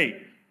forgive me.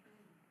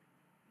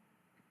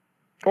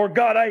 Or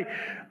God,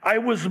 I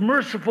was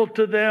merciful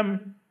to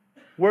them,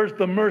 where's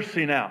the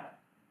mercy now?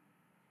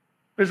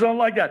 It's not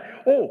like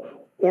that. Oh,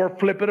 or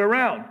flip it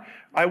around.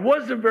 I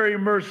wasn't very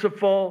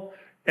merciful,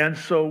 and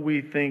so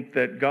we think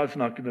that God's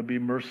not going to be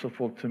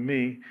merciful to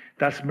me.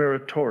 That's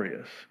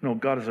meritorious. No,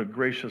 God is a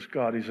gracious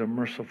God. He's a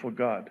merciful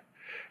God.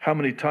 How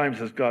many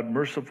times is God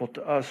merciful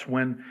to us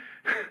when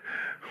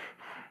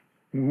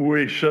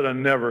we should have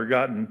never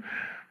gotten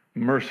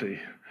mercy?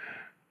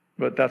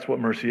 But that's what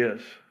mercy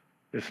is.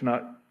 It's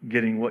not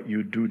getting what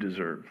you do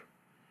deserve.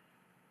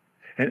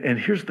 And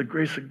here's the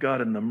grace of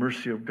God and the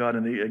mercy of God,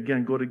 and they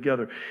again go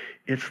together.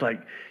 It's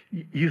like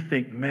you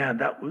think,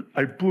 man,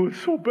 I blew it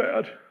so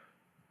bad.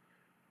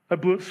 I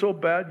blew it so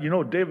bad. You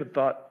know, David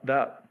thought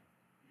that,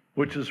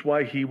 which is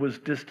why he was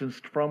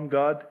distanced from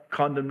God.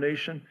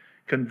 Condemnation,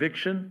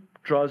 conviction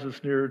draws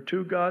us nearer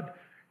to God.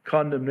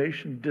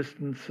 Condemnation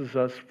distances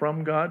us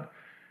from God.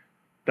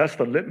 That's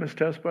the litmus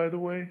test, by the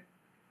way.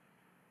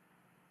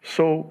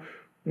 So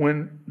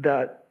when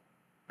that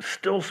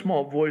still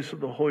small voice of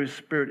the Holy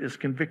Spirit is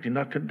convicting,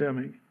 not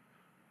condemning,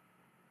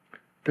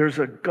 there's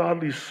a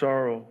godly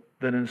sorrow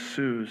that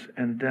ensues,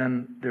 and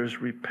then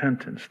there's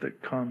repentance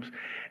that comes.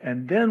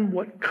 And then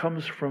what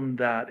comes from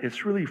that,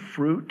 it's really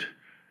fruit.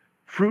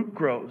 Fruit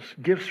grows.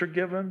 Gifts are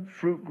given,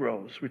 fruit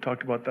grows. We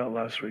talked about that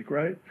last week,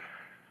 right?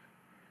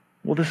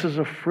 Well, this is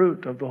a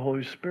fruit of the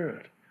Holy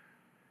Spirit.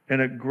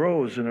 And it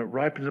grows and it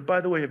ripens. And by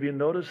the way, have you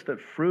noticed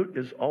that fruit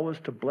is always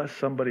to bless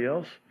somebody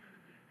else?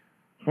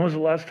 When was the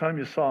last time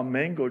you saw a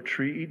mango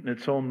tree eating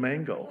its own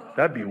mango?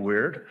 That'd be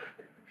weird.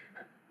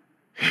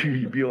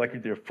 You'd be like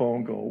with your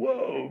phone go,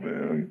 whoa,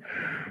 man,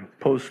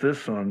 post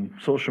this on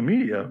social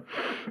media.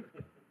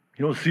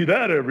 You don't see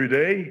that every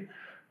day.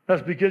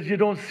 That's because you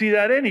don't see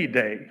that any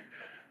day.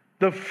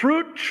 The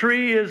fruit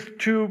tree is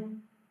to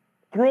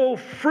grow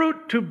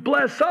fruit to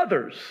bless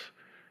others.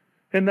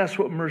 And that's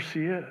what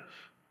mercy is.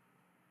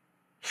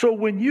 So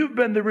when you've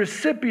been the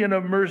recipient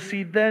of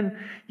mercy, then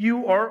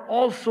you are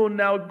also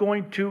now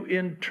going to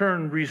in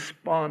turn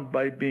respond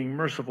by being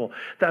merciful.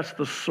 That's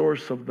the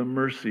source of the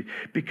mercy.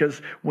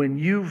 Because when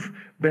you've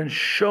been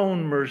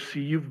shown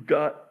mercy, you've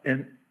got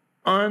an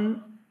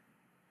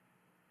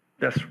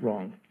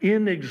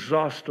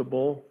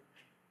inexhaustible,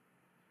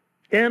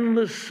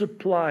 endless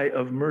supply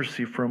of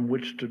mercy from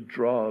which to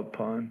draw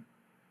upon.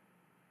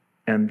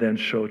 and then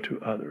show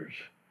to others.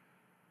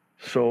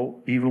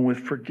 So even with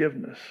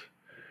forgiveness,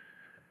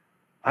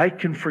 I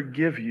can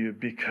forgive you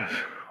because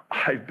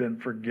I've been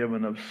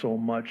forgiven of so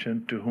much,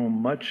 and to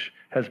whom much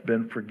has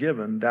been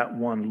forgiven, that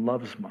one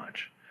loves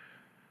much.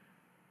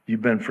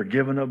 You've been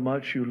forgiven of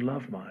much, you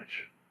love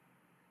much.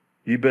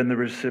 You've been the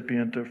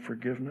recipient of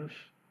forgiveness,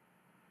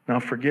 now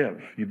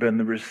forgive. You've been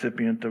the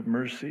recipient of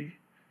mercy,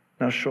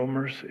 now show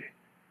mercy.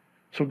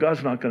 So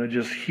God's not going to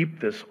just heap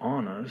this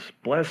on us,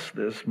 bless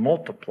this,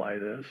 multiply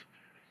this.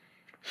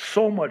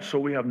 So much so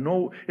we have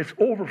it's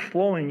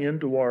overflowing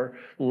into our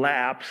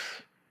laps.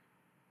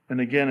 And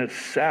again, it's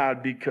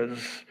sad because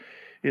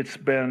it's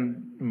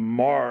been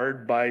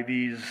marred by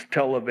these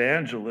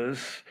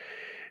televangelists.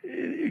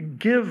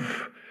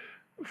 Give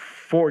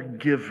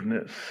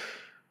forgiveness,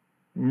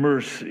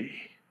 mercy,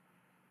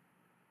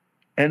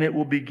 and it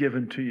will be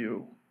given to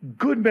you.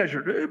 Good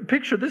measure.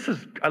 Picture,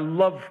 I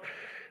love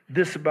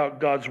this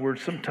about God's word.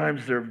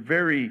 Sometimes they're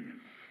very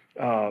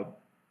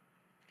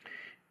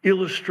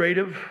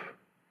illustrative,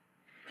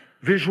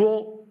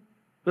 visual.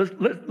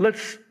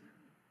 Let's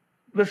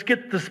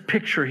get this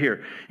picture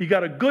here. You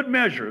got a good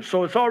measure,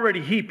 so it's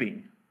already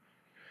heaping.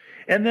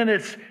 And then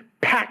it's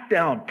packed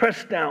down,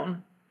 pressed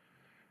down.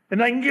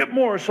 And I can get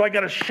more, so I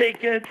got to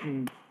shake it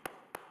and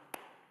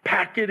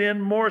pack it in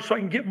more so I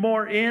can get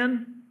more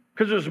in,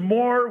 because there's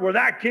more where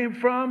that came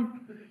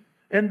from.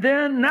 And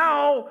then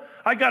now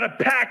I got it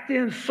packed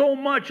in so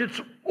much it's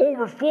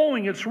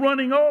overflowing, it's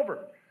running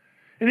over.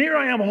 And here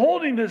I am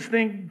holding this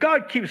thing.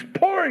 God keeps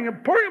pouring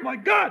and pouring. I'm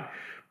like, God,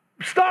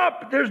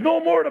 stop. There's no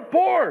more to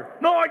pour.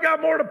 No, I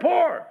got more to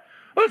pour.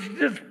 It's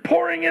just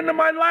pouring into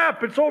my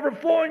lap. It's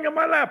overflowing in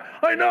my lap.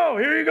 I know.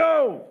 Here you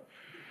go.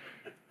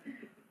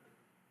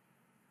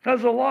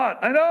 That's a lot.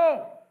 I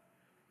know.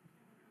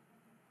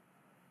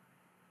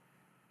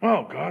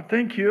 Oh, God,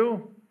 thank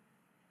you.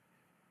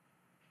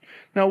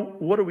 Now,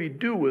 what do we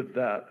do with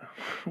that?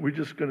 We're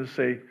just going to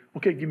say,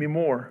 okay, give me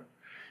more.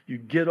 You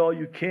get all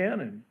you can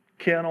and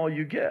can all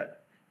you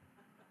get.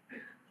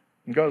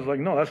 And God's like,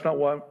 no, that's not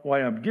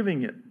why I'm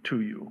giving it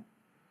to you.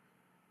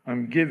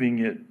 I'm giving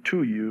it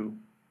to you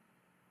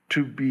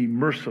to be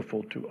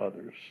merciful to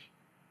others.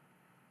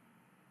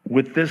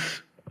 With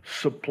this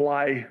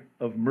supply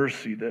of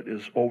mercy that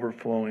is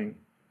overflowing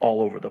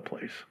all over the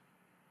place.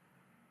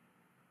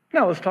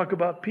 Now let's talk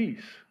about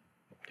peace.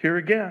 Here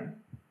again.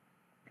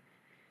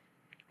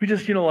 We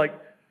just, in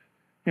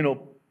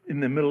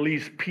the Middle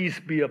East, peace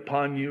be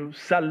upon you.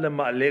 Salam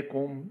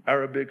alaikum,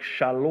 Arabic,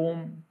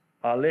 shalom,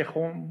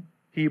 alaikum,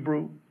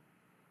 Hebrew.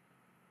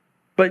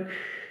 But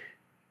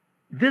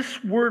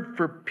this word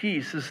for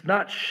peace is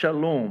not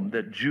shalom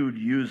that Jude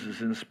uses,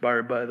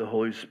 inspired by the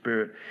Holy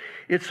Spirit.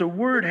 It's a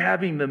word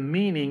having the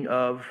meaning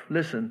of,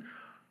 listen,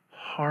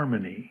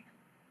 harmony,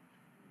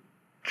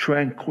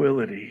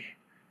 tranquility,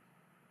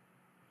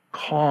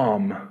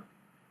 calm,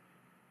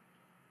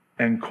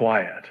 and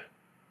quiet.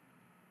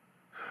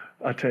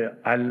 I'll tell you,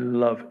 I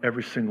love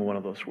every single one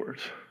of those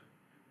words.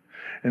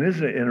 And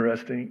isn't it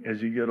interesting, as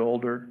you get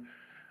older,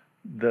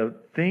 the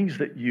things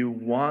that you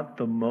want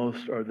the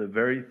most are the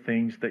very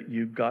things that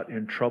you got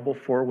in trouble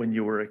for when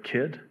you were a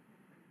kid?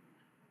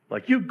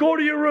 Like, you go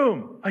to your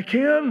room. I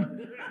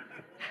can.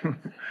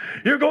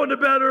 You're going to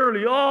bed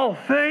early. Oh,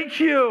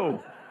 thank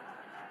you.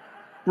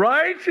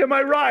 Right? Am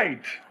I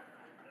right?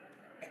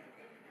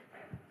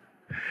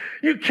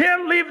 You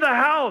can't leave the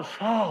house.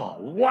 Oh,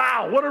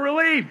 wow, what a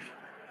relief.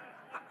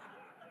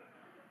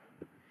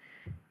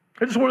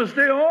 I just want to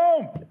stay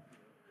home.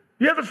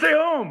 You have to stay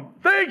home.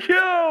 Thank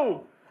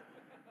you.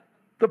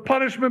 The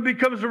punishment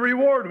becomes a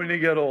reward when you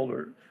get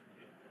older.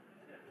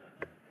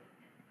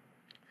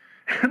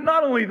 And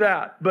not only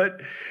that,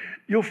 but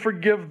you'll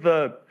forgive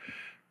the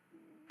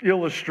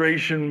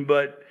illustration,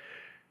 but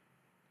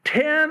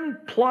 10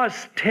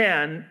 plus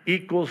 10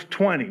 equals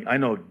 20. I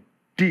know,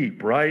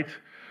 deep, right?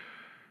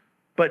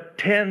 But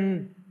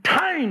 10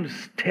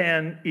 times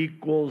 10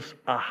 equals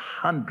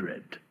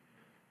 100.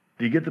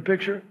 Do you get the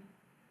picture?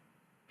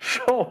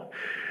 So,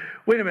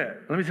 wait a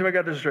minute. Let me see if I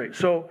got this straight.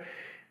 So,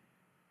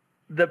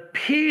 the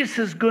peace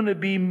is going to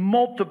be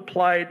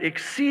multiplied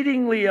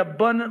exceedingly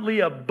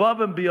abundantly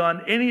above and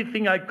beyond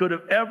anything I could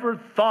have ever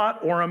thought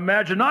or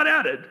imagined. Not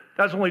added.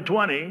 That's only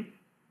 20.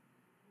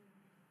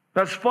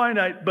 That's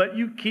finite, but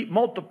you keep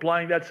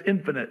multiplying. That's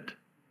infinite.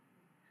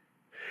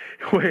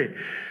 Wait.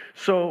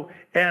 So,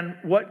 and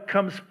what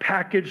comes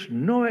packaged,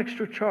 no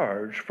extra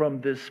charge, from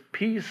this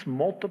peace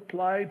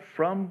multiplied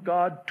from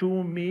God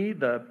to me,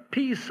 the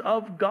peace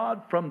of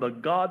God from the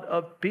God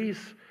of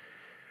peace,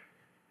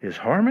 is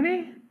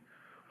harmony.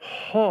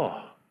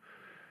 Oh,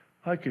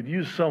 I could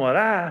use some of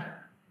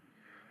that.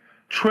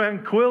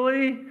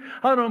 Tranquility.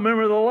 I don't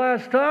remember the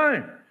last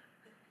time.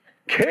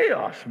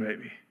 Chaos,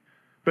 maybe.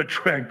 But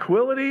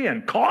tranquility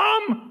and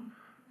calm?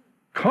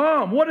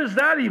 Calm. What does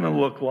that even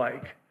look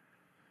like?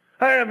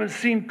 I haven't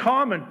seen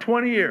calm in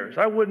 20 years.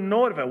 I wouldn't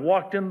know it if I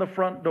walked in the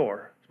front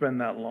door. It's been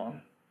that long.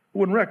 I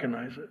wouldn't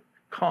recognize it.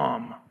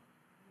 Calm.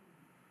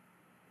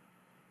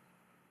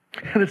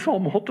 And it's all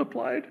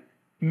multiplied?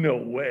 No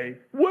way.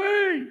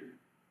 Way!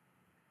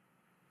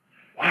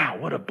 Wow,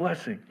 what a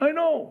blessing. I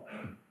know.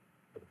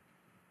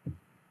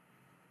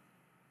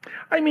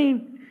 I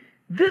mean,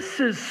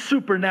 this is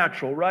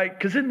supernatural, right?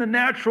 Because in the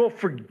natural,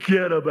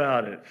 forget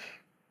about it.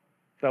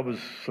 That was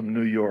some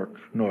New York,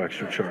 no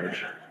extra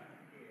charge.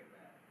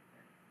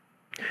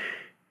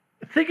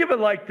 Think of it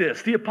like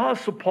this. The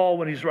Apostle Paul,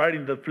 when he's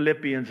writing the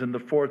Philippians in the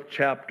 4th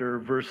chapter,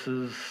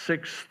 verses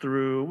 6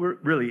 through,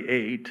 really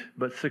 8,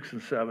 but 6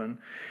 and 7,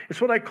 it's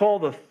what I call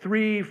the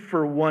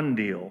 3-for-1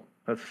 deal.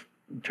 That's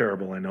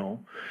terrible, I know.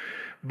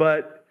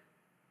 But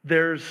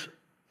there's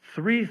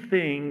 3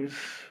 things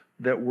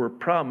that were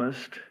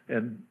promised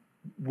and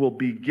will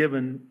be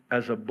given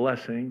as a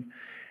blessing,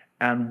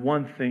 and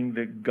 1 thing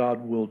that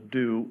God will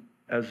do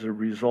as a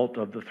result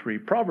of the 3.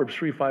 Proverbs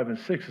 3, 5, and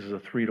 6 is a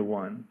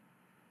 3-to-1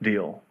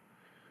 deal.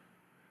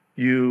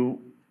 You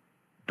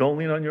don't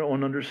lean on your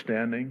own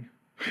understanding.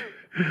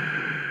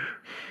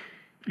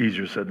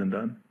 Easier said than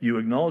done. You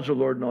acknowledge the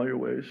Lord in all your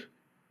ways.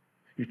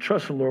 You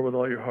trust the Lord with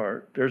all your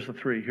heart. There's the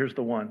 3. Here's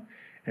the 1.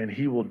 And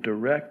he will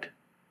direct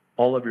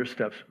all of your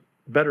steps.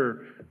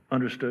 Better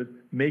understood,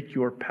 make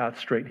your path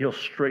straight. He'll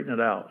straighten it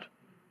out.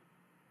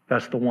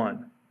 That's the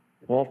 1.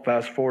 Well,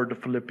 fast forward to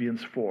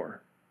Philippians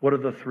 4. What are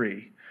the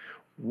 3?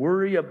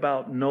 Worry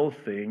about no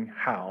thing.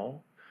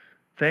 How?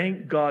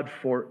 Thank God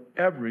for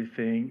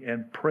everything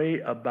and pray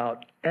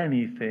about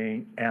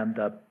anything, and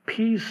the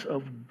peace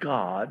of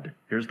God,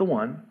 here's the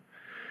 1,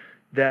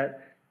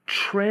 that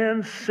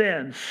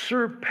transcends,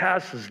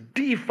 surpasses,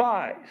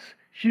 defies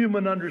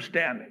human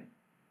understanding,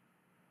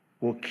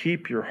 will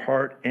keep your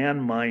heart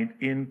and mind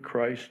in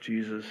Christ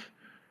Jesus.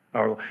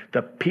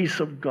 The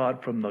peace of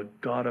God from the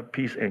God of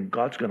peace, and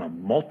God's going to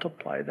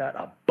multiply that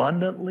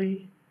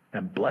abundantly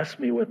and bless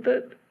me with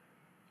it?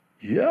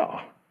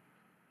 Yeah.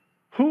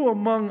 Who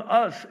among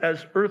us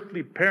as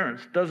earthly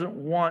parents doesn't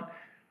want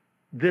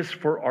this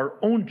for our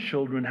own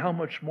children? How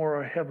much more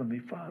our Heavenly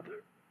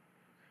Father?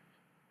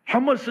 How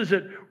much does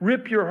it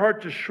rip your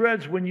heart to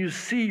shreds when you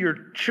see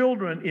your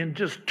children in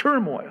just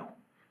turmoil?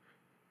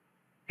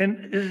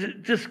 And is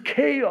it just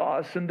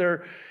chaos, and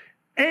they're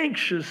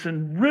anxious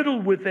and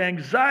riddled with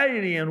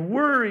anxiety and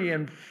worry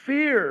and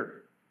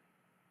fear?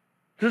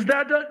 Does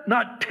that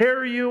not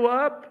tear you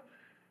up?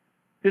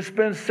 It's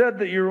been said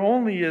that you're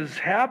only as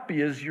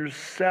happy as your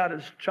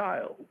saddest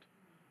child.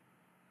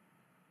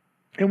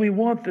 And we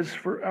want this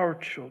for our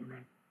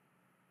children.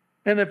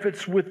 And if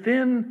it's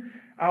within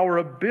our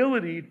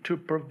ability to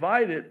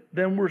provide it,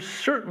 then we're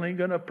certainly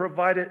going to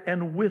provide it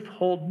and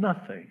withhold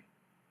nothing.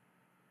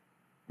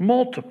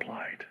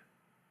 Multiplied.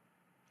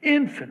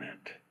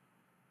 Infinite.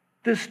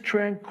 This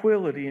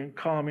tranquility and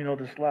calm.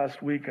 This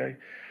last week I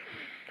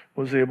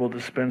was able to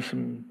spend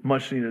some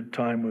much needed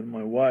time with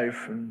my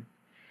wife, and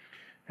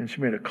she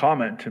made a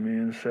comment to me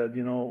and said,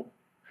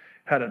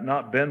 had it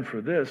not been for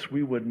this,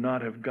 we would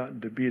not have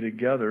gotten to be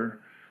together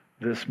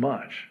this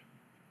much.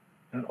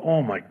 And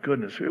oh my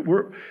goodness,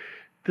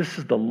 this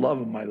is the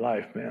love of my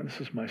life, man. This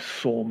is my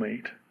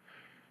soulmate.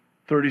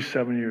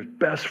 37 years,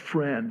 best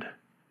friend.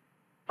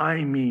 I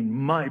mean,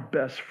 my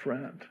best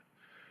friend.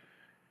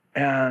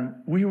 And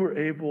we were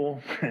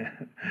able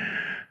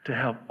to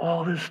have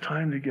all this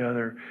time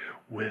together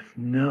with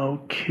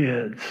no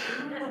kids.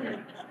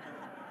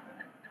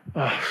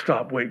 Oh,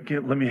 stop, wait,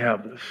 let me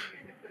have this.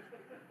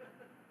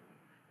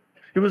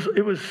 It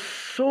was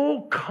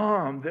so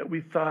calm that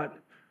we thought,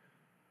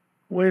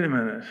 wait a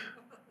minute.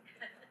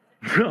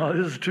 No,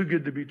 this is too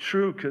good to be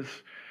true, because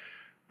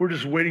we're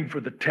just waiting for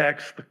the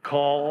text, the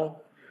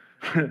call.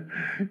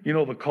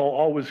 The call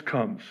always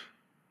comes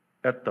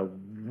at the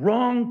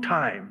wrong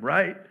time,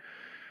 right?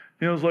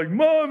 It's like,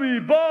 Mommy,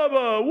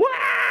 Baba,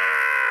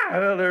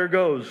 wah! There it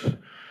goes.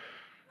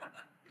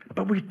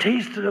 But we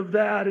tasted of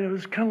that, and it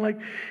was kind of like,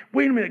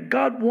 wait a minute,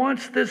 God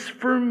wants this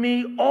for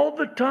me all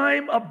the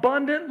time,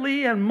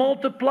 abundantly and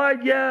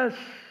multiplied, yes.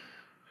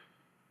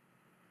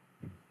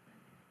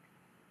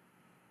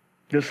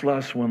 This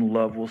last one,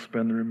 love, we'll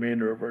spend the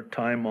remainder of our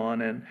time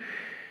on, and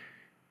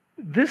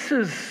this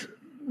is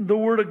the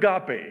word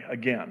agape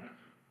again.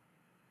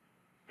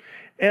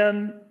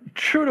 And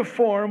true to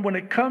form, when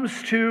it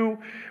comes to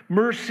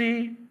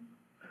mercy,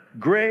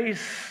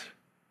 grace,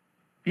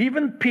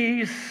 even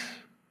peace,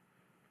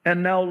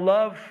 and now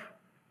love,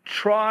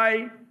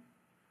 try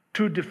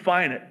to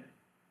define it.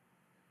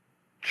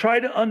 Try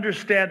to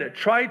understand it.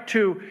 Try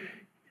to,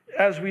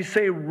 as we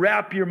say,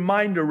 wrap your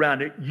mind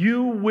around it.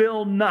 You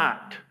will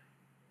not.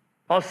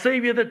 I'll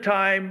save you the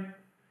time.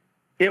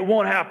 It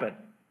won't happen.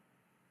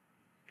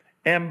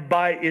 And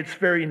by its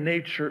very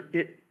nature,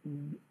 it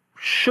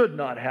should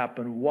not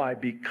happen. Why?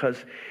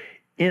 Because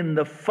in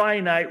the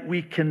finite,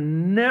 we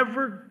can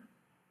never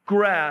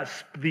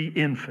grasp the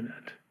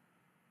infinite.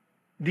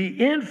 The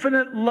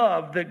infinite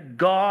love that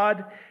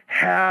God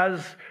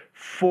has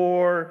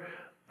for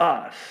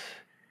us.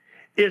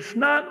 It's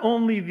not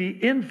only the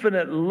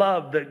infinite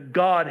love that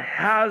God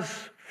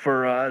has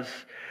for us,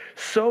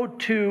 so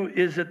too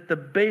is it the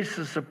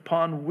basis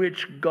upon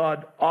which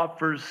God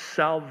offers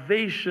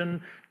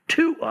salvation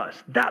to us,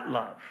 that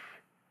love.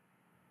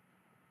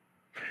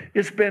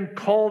 It's been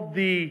called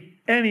the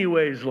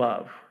anyways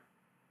love.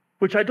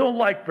 which I don't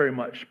like very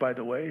much, by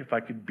the way, if I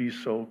could be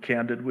so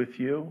candid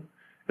with you.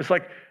 It's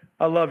like,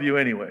 I love you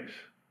anyways.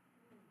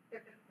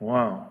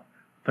 Wow,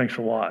 thanks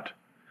a lot.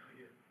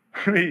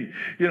 Kind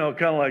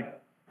of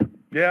like,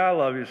 yeah, I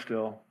love you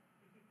still.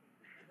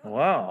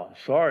 Wow,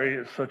 sorry,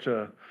 it's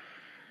a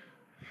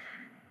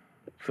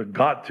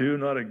got to,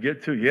 not a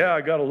get to. Yeah,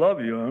 I got to love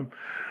you.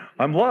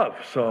 I'm love,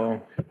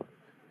 so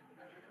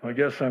I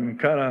guess I'm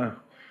kind of,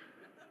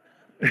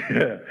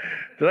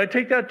 did I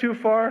take that too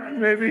far,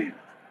 maybe?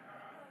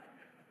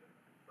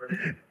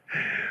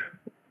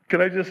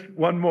 Can I just,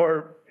 one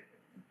more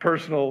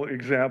personal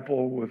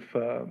example with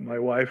my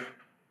wife?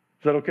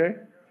 Is that okay?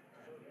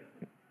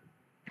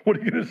 What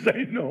are you going to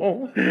say?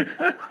 No.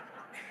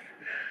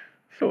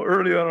 So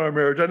early on in our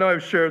marriage, I know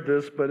I've shared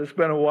this, but it's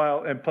been a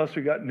while, and plus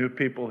we got new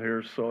people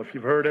here, so if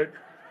you've heard it,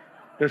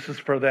 this is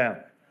for them.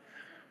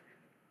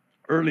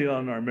 Early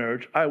on in our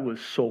marriage, I was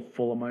so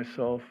full of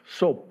myself,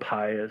 so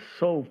pious,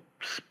 so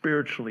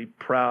spiritually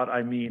proud.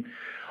 I mean,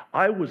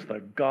 I was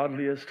the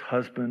godliest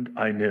husband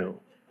I knew.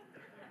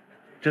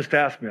 Just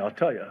ask me, I'll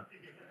tell you.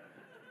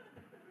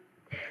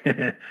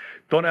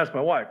 Don't ask my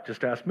wife,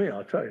 just ask me,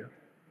 I'll tell you.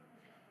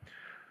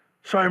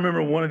 So I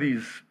remember one of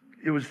these,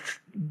 it was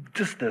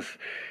just this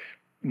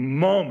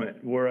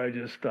moment where I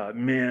just thought,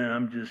 man,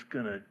 I'm just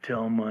going to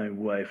tell my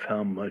wife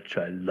how much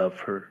I love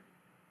her.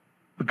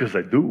 Because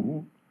I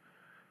do.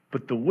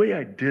 But the way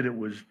I did it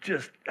was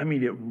just,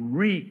 it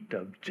reeked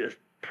of just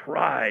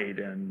pride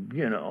and,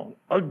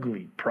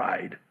 ugly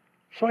pride.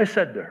 So I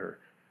said to her,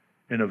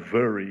 in a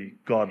very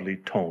godly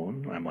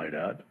tone, I might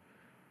add,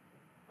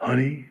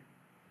 honey,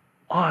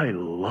 I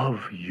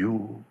love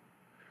you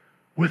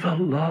with a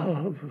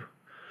love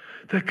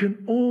that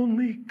can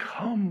only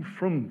come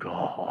from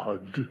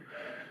God.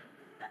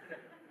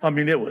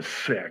 It was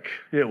sick.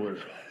 It was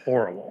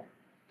horrible.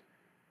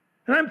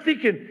 And I'm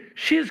thinking,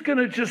 she's going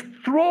to just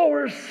throw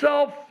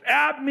herself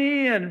at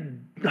me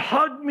and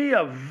hug me,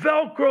 a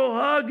Velcro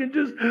hug, and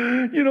just,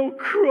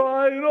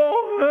 cry. And,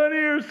 oh, honey,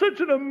 you're such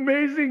an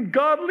amazing,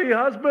 godly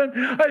husband.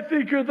 I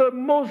think you're the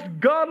most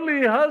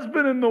godly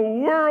husband in the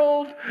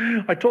world.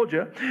 I told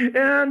you.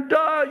 And,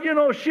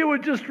 she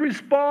would just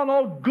respond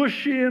all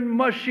gushy and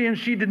mushy, and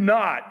she did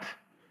not.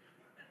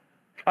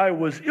 I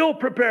was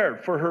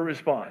ill-prepared for her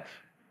response.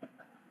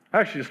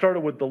 Actually, it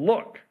started with the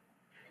look.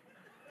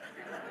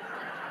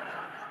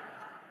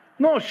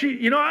 No,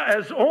 she,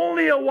 as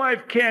only a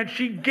wife can,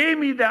 she gave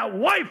me that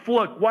wife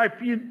look.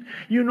 Wife, you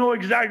know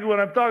exactly what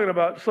I'm talking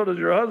about. So does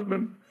your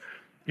husband.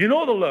 You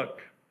know the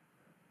look.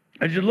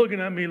 And she's looking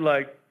at me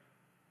like,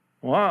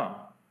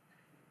 wow.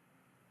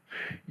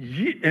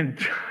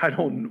 And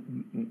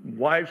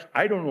wives,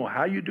 I don't know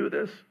how you do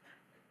this.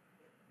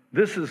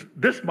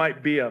 This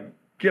might be a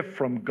gift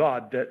from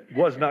God that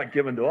was not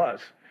given to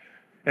us.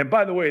 And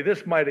by the way,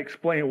 this might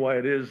explain why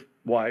it is,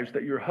 wives,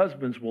 that your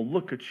husbands will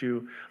look at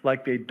you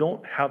like they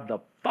don't have the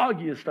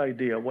foggiest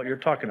idea what you're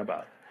talking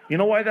about. You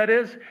know why that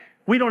is?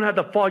 We don't have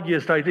the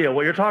foggiest idea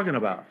what you're talking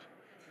about.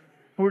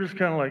 We're just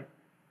kind of like,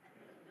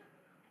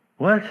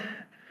 what?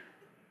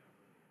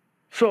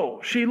 So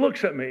she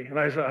looks at me, and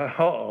I say,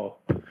 uh-oh,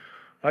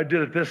 I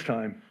did it this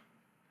time.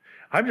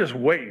 I'm just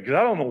waiting, because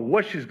I don't know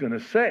what she's going to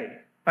say.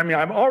 I'm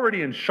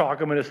already in shock.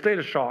 I'm in a state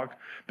of shock,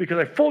 because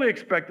I fully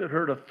expected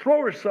her to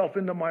throw herself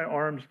into my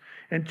arms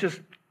and just,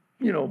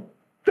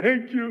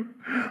 thank you,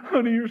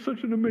 honey, you're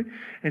such an amazing.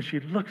 And she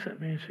looks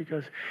at me and she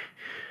goes,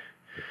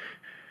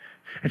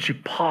 and she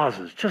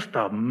pauses, just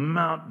the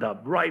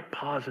right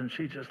pause, and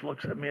she just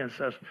looks at me and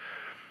says,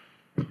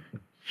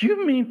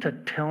 you mean to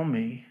tell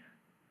me,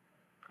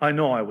 I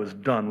know I was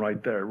done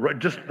right there, right,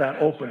 just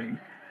that opening,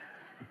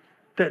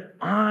 that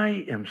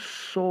I am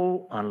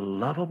so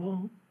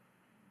unlovable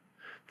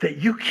that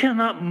you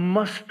cannot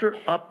muster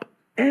up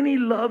any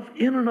love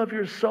in and of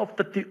yourself,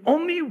 that the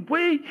only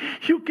way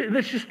you can, and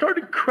then she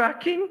started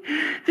cracking,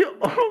 the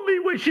only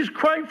way, she's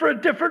crying for a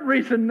different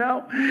reason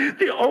now,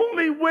 the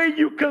only way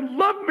you can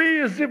love me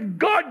is if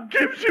God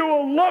gives you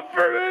a love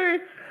for me.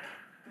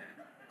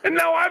 And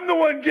now I'm the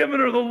one giving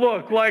her the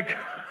look, like,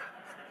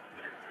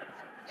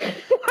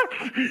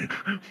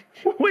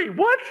 what? Wait,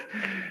 what?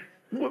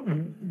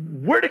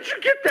 Where did you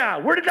get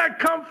that? Where did that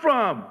come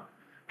from?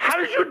 How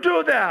did you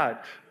do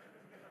that?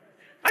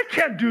 I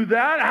can't do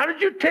that. How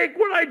did you take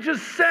what I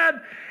just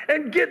said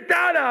and get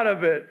that out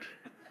of it?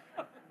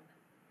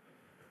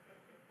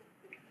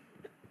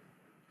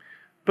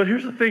 But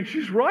here's the thing,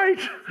 she's right.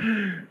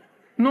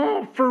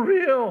 No, for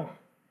real.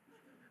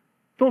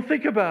 Don't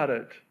think about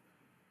it.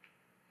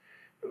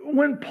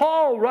 When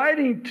Paul,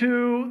 writing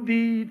to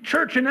the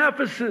church in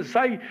Ephesus,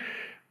 I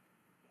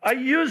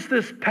use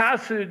this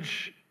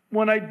passage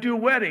when I do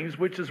weddings,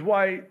 which is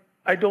why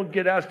I don't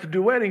get asked to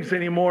do weddings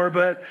anymore,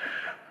 but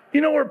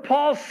where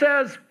Paul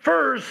says,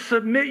 first,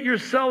 submit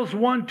yourselves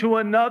one to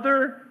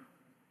another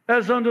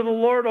as unto the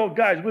Lord. Oh,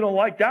 guys, we don't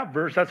like that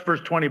verse. That's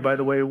verse 20, by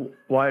the way,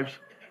 wives.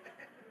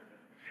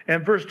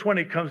 And verse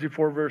 20 comes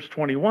before verse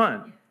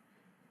 21.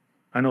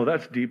 I know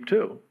that's deep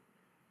too.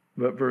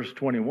 But verse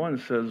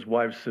 21 says,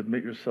 wives,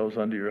 submit yourselves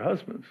unto your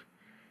husbands.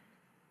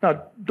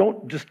 Now,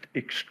 don't just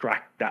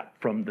extract that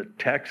from the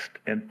text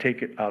and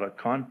take it out of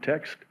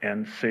context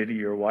and say to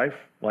your wife,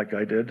 like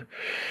I did,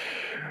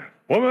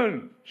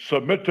 "Woman,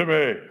 submit to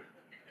me.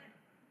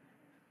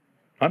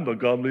 I'm the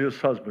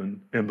godliest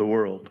husband in the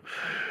world."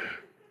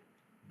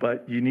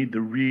 But you need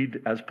to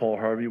read, as Paul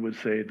Harvey would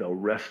say, the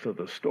rest of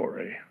the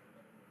story.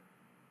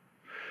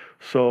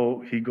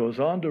 So he goes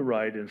on to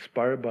write,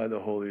 inspired by the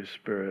Holy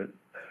Spirit,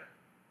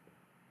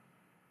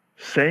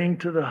 saying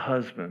to the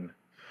husband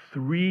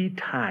 3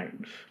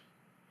 times,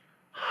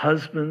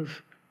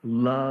 "Husbands,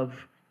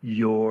 love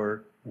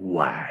your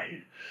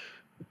wives."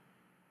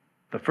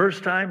 The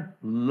first time,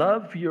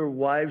 love your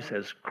wives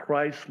as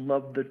Christ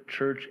loved the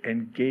church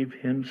and gave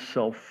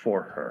himself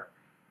for her.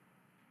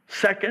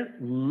 Second,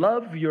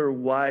 love your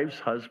wives,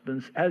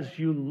 husbands, as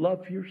you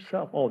love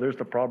yourself. Oh, there's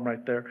the problem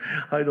right there.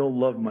 I don't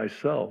love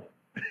myself.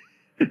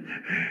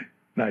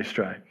 Nice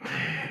try.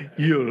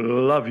 You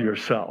love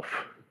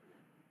yourself.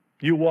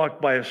 You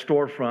walk by a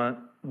storefront,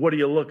 what are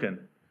you looking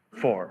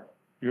for?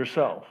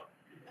 Yourself.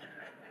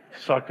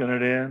 Sucking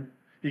it in.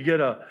 You get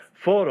a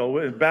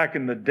photo. Back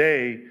in the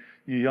day,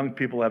 you young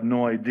people have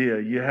no idea.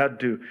 You had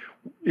to,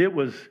 it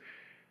was,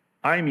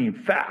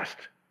 fast,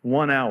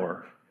 1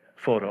 hour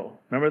photo.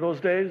 Remember those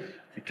days?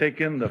 You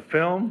take in the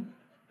film.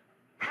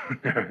 I'm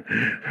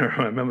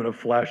having a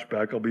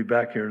flashback. I'll be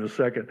back here in a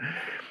second.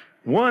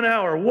 1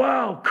 hour.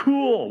 Wow,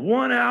 cool.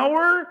 1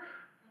 hour?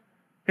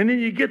 And then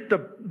you get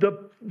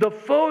the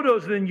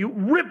photos, and then you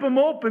rip them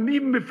open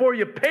even before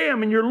you pay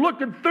them, and you're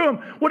looking through them.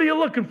 What are you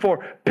looking for?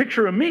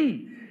 Picture of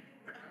me.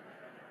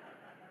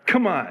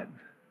 Come on.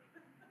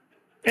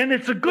 And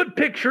it's a good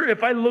picture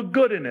if I look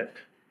good in it.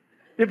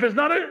 If it's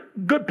not a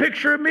good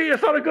picture of me,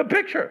 it's not a good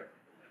picture.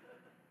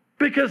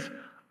 Because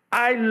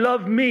I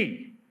love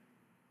me.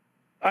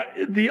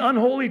 The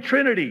unholy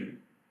trinity.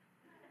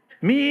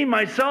 Me,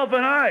 myself,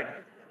 and I.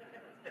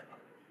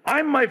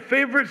 I'm my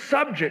favorite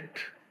subject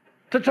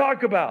to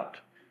talk about.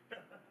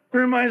 It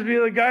reminds me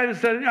of the guy that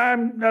said,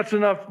 that's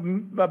enough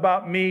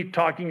about me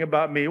talking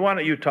about me. Why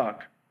don't you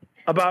talk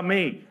about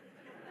me?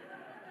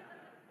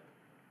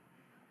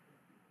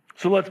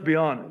 So let's be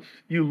honest.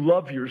 You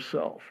love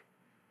yourself.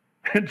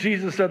 And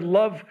Jesus said,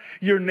 love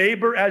your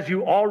neighbor as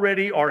you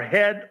already are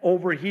head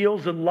over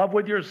heels in love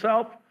with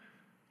yourself.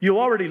 You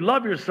already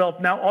love yourself.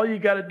 Now all you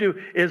got to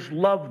do is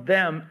love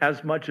them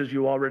as much as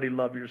you already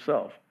love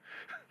yourself.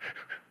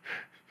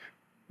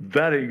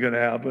 That ain't going to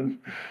happen,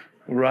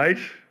 right?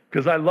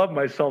 Because I love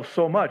myself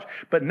so much.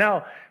 But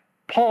now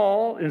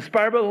Paul,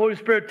 inspired by the Holy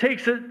Spirit,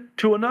 takes it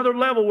to another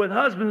level with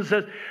husbands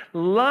and says,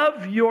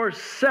 love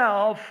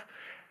yourself.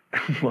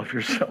 Love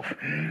yourself.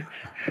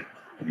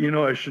 You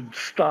know, I should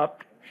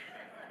stop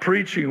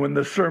preaching when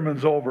the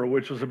sermon's over,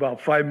 which was about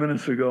 5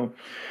 minutes ago.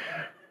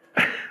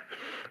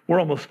 We're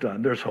almost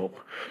done. There's hope.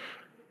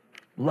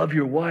 Love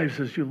your wives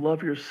as you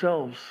love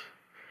yourselves.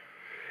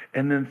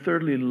 And then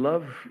thirdly,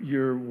 love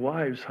your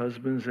wives,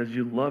 husbands, as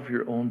you love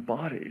your own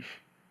bodies.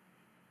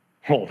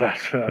 Oh,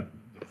 that's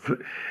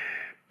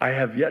I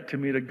have yet to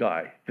meet a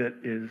guy that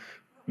is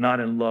not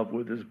in love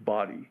with his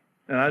body.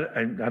 And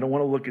I don't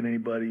want to look at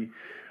anybody.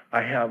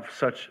 I have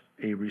such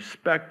a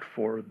respect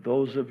for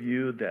those of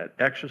you that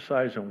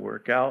exercise and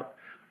work out.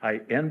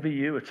 I envy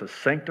you. It's a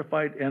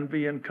sanctified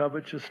envy and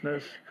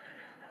covetousness.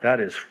 That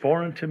is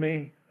foreign to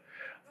me.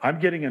 I'm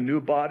getting a new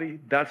body.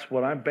 That's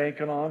what I'm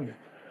banking on.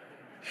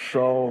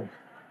 So,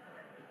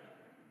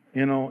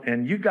 you know,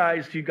 and you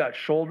guys, you got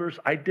shoulders.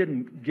 I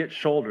didn't get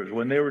shoulders.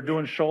 When they were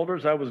doing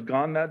shoulders, I was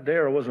gone that day,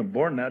 or I wasn't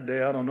born that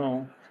day. I don't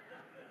know.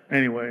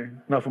 Anyway,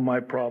 enough of my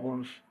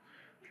problems.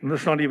 And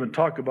let's not even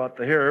talk about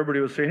the hair. Everybody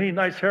was saying, hey,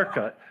 nice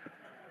haircut.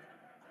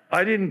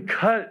 I didn't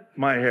cut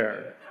my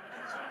hair.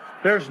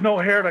 There's no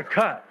hair to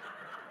cut.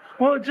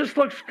 Well, it just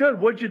looks good.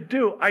 What'd you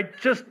do? I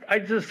just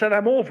said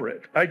I'm over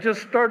it. I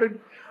just started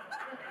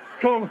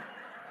going.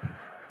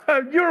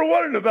 You were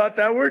wondering about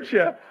that, weren't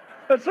you?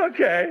 That's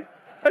okay.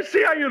 I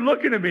see how you're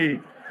looking at me.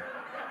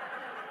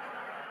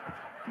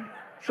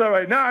 It's all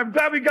right. Now, I'm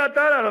glad we got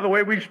that out of the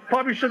way. We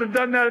probably should have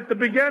done that at the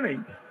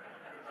beginning.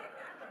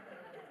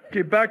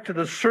 Okay, back to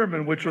the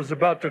sermon, which was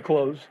about to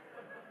close.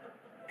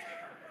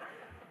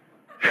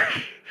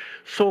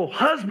 So,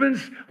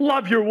 husbands,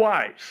 love your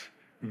wives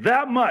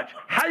that much.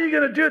 How are you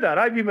going to do that?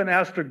 I've even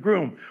asked a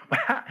groom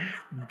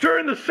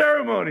during the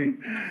ceremony.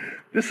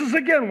 This is,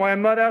 again, why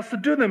I'm not asked to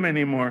do them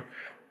anymore.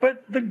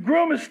 But the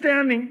groom is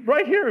standing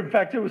right here. In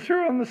fact, it was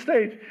here on the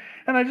stage.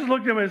 And I just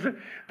looked at him and I said,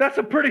 that's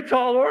a pretty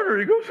tall order.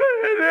 He goes,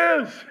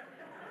 it is.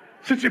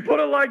 Since you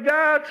put it like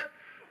that.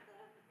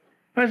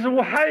 I said,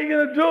 well, how are you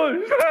going to do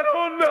it? He said, I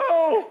don't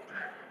know.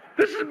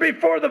 This is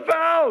before the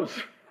vows.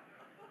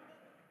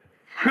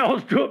 I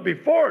always do it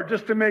before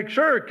just to make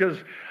sure, because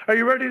are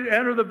you ready to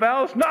enter the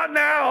vows? Not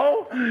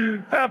now.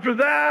 After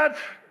that.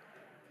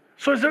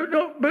 So I said,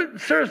 no, but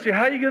seriously,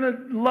 how are you going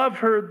to love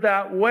her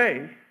that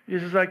way? He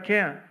says, I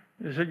can't.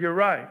 He said, you're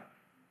right.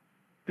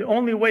 The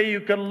only way you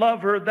can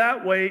love her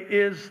that way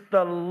is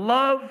the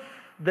love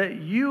that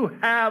you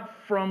have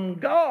from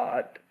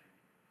God.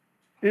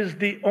 is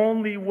the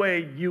only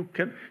way you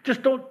can.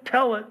 Just don't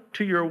tell it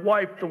to your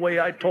wife the way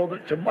I told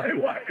it to my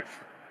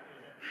wife.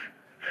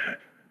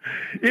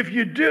 If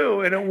you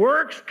do and it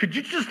works, could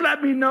you just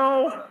let me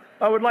know?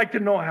 I would like to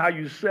know how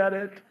you said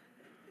it.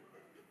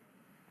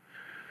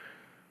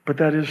 But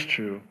that is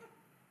true.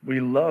 We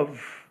love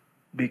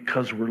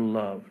because we're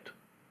loved.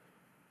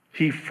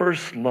 He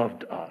first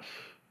loved us.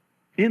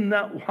 In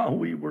that while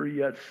we were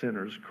yet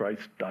sinners,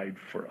 Christ died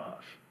for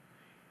us.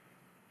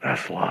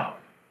 That's love.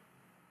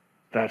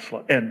 That's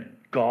love. And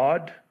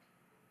God,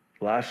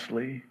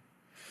 lastly,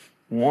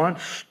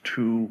 wants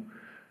to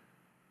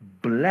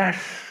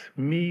bless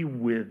me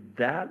with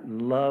that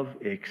love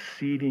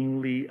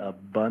exceedingly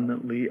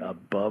abundantly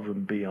above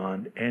and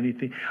beyond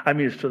anything. I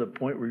mean, it's to the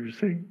point where you're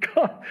saying,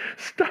 God,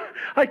 stop.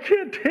 I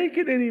can't take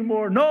it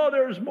anymore. No,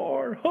 there's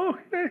more.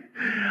 Okay.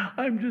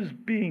 I'm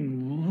just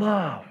being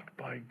loved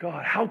by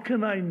God. How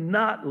can I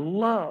not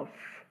love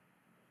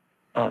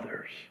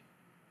others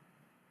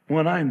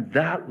when I'm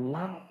that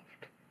loved?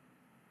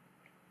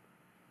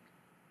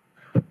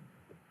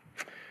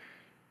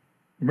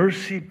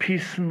 Mercy,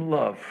 peace, and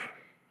love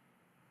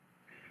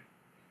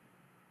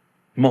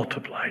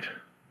multiplied.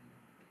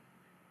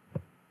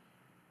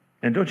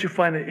 And don't you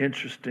find it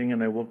interesting,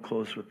 and I will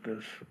close with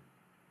this,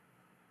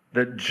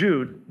 that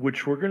Jude,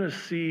 which we're going to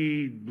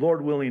see,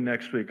 Lord willing,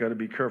 next week. Got to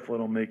be careful I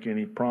don't make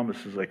any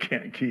promises I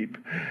can't keep.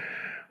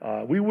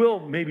 We will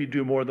maybe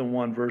do more than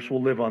one verse.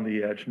 We'll live on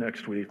the edge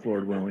next week,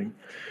 Lord willing.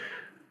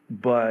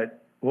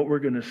 But what we're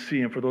going to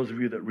see, and for those of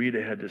you that read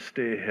ahead to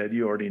stay ahead,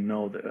 you already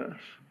know this.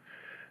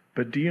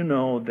 But do you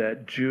know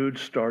that Jude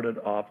started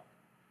off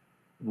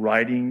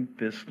writing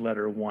this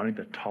letter wanting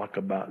to talk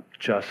about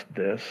just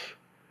this?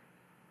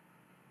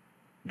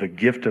 The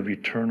gift of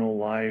eternal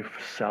life,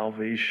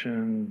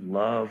 salvation,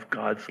 love,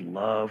 God's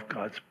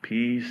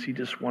peace. He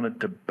just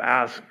wanted to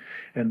bask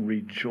and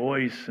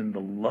rejoice in the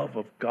love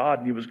of God.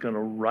 And he was going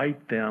to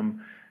write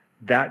them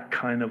that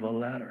kind of a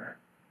letter.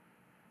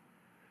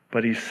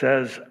 But he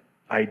says,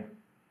 I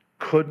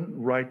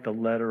couldn't write the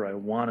letter I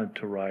wanted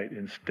to write.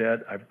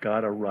 Instead, I've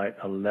got to write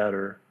a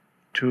letter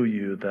to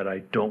you that I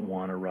don't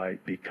want to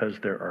write because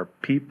there are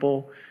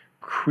people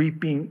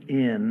creeping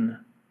in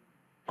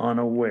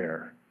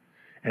unaware.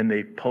 And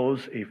they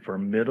pose a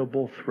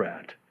formidable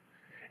threat.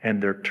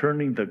 And they're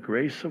turning the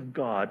grace of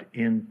God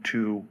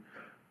into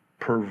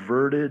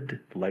perverted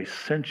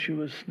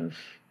licentiousness.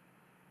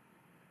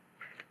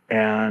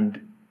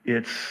 And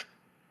it's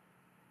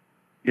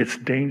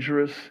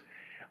dangerous.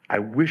 I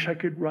wish I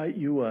could write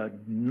you a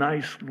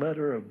nice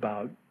letter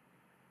about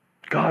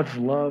God's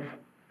love.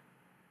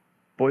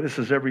 Boy, this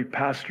is every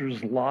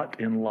pastor's lot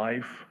in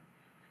life.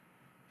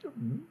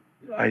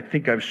 I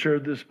think I've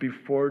shared this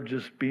before,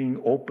 just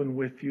being open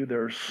with you.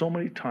 There are so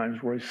many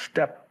times where I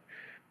step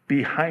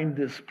behind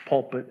this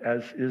pulpit,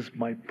 as is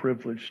my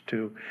privilege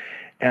to,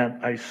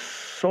 and I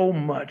so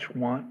much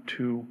want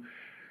to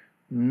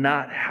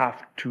not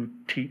have to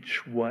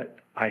teach what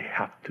I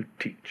have to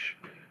teach.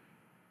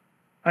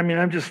 I mean,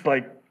 I'm just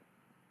like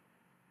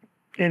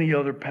any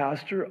other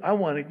pastor. I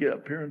want to get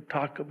up here and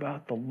talk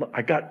about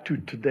I got to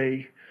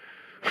today.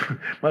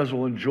 Might as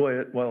well enjoy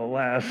it while it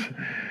lasts.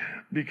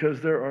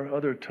 Because there are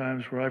other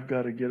times where I've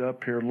got to get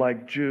up here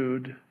like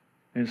Jude,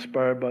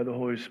 inspired by the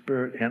Holy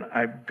Spirit, and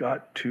I've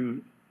got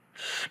to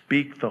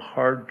speak the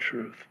hard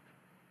truth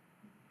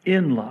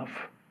in love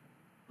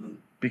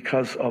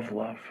because of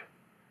love.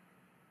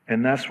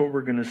 And that's what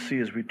we're going to see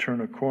as we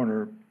turn a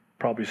corner,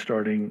 probably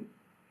starting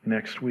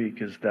next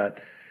week, is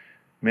that,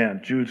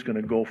 man, Jude's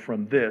going to go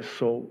from this.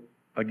 So,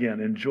 again,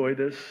 enjoy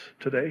this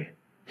today.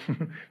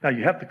 Now,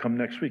 you have to come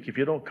next week. If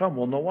you don't come,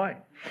 we'll know why.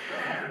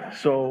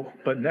 So,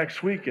 but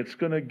next week, it's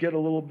going to get a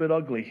little bit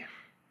ugly.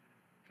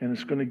 And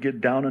it's going to get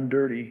down and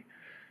dirty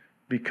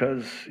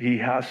because he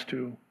has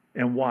to.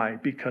 And why?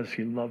 Because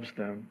he loves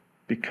them.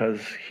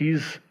 Because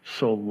he's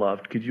so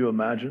loved. Could you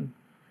imagine?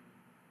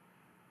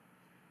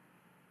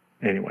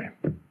 Anyway,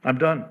 I'm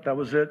done. That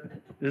was it.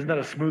 Isn't that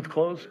a smooth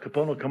close?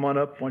 Capono, come on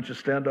up. Why don't you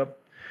stand up?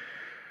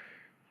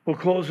 We'll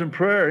close in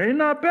prayer. Ain't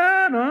not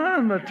bad,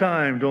 huh? The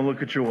time. Don't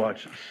look at your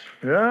watches.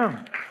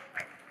 Yeah.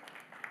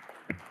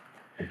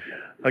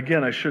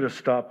 Again, I should have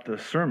stopped the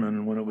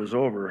sermon when it was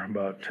over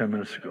about 10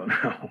 minutes ago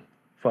now.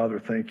 Father,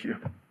 thank you.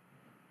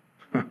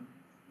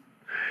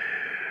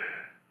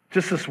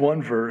 Just this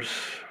one verse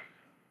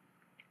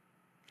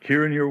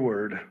here in your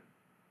word.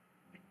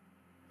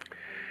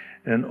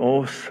 And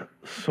oh,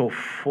 so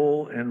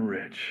full and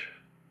rich.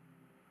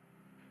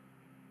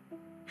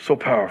 So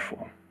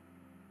powerful.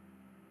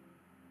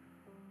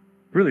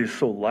 Really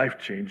so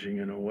life-changing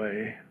in a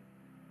way.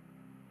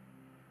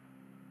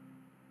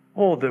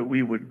 Oh, that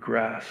we would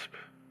grasp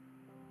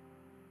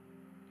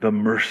the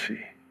mercy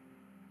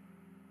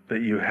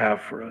that you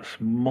have for us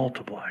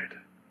multiplied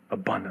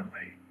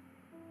abundantly.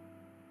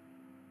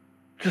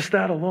 Just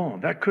that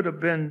alone. That could have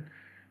been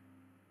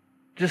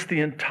just the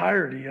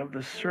entirety of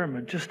the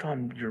sermon, just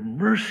on your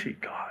mercy,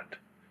 God.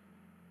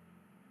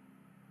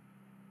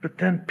 But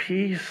then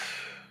peace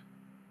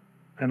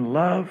and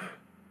love,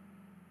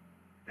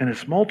 and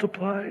it's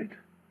multiplied,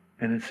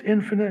 and it's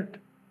infinite.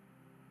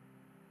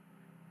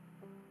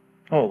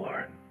 Oh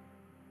Lord,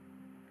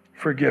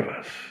 forgive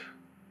us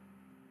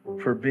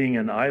for being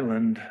an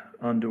island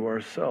unto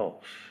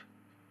ourselves,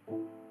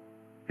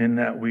 in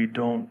that we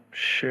don't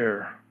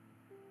share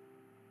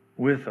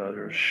with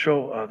others,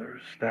 show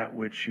others that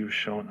which you've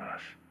shown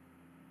us.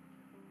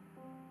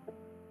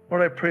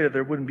 Lord, I pray that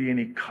there wouldn't be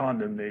any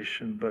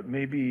condemnation, but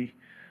maybe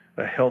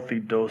a healthy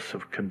dose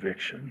of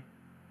conviction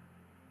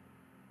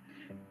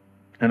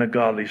and a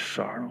godly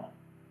sorrow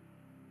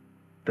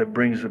that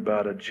brings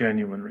about a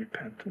genuine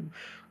repentance.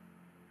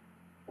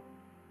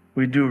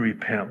 We do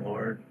repent,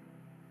 Lord,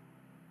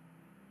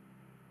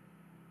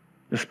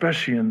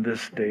 especially in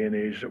this day and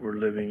age that we're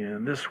living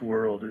in. This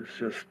world is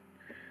just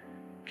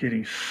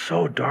getting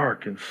so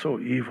dark and so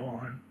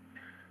evil, and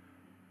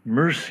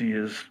mercy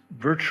is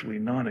virtually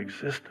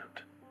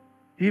non-existent,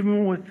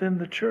 even within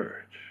the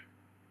church.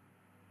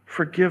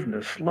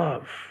 Forgiveness,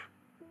 love,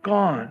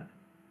 gone,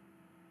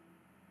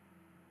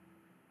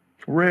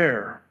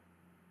 rare.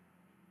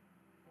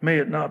 May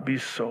it not be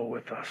so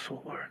with us,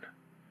 O Lord.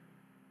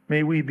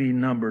 May we be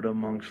numbered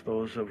amongst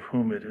those of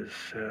whom it is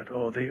said,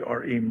 oh, they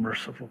are a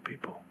merciful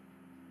people.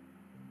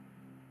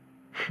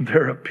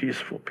 They're a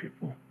peaceful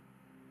people.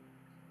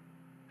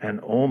 And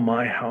oh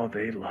my, how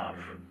they love.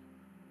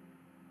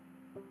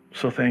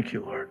 So thank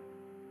you, Lord.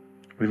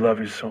 We love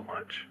you so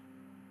much.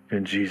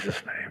 In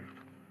Jesus' name,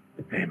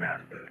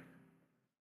 amen.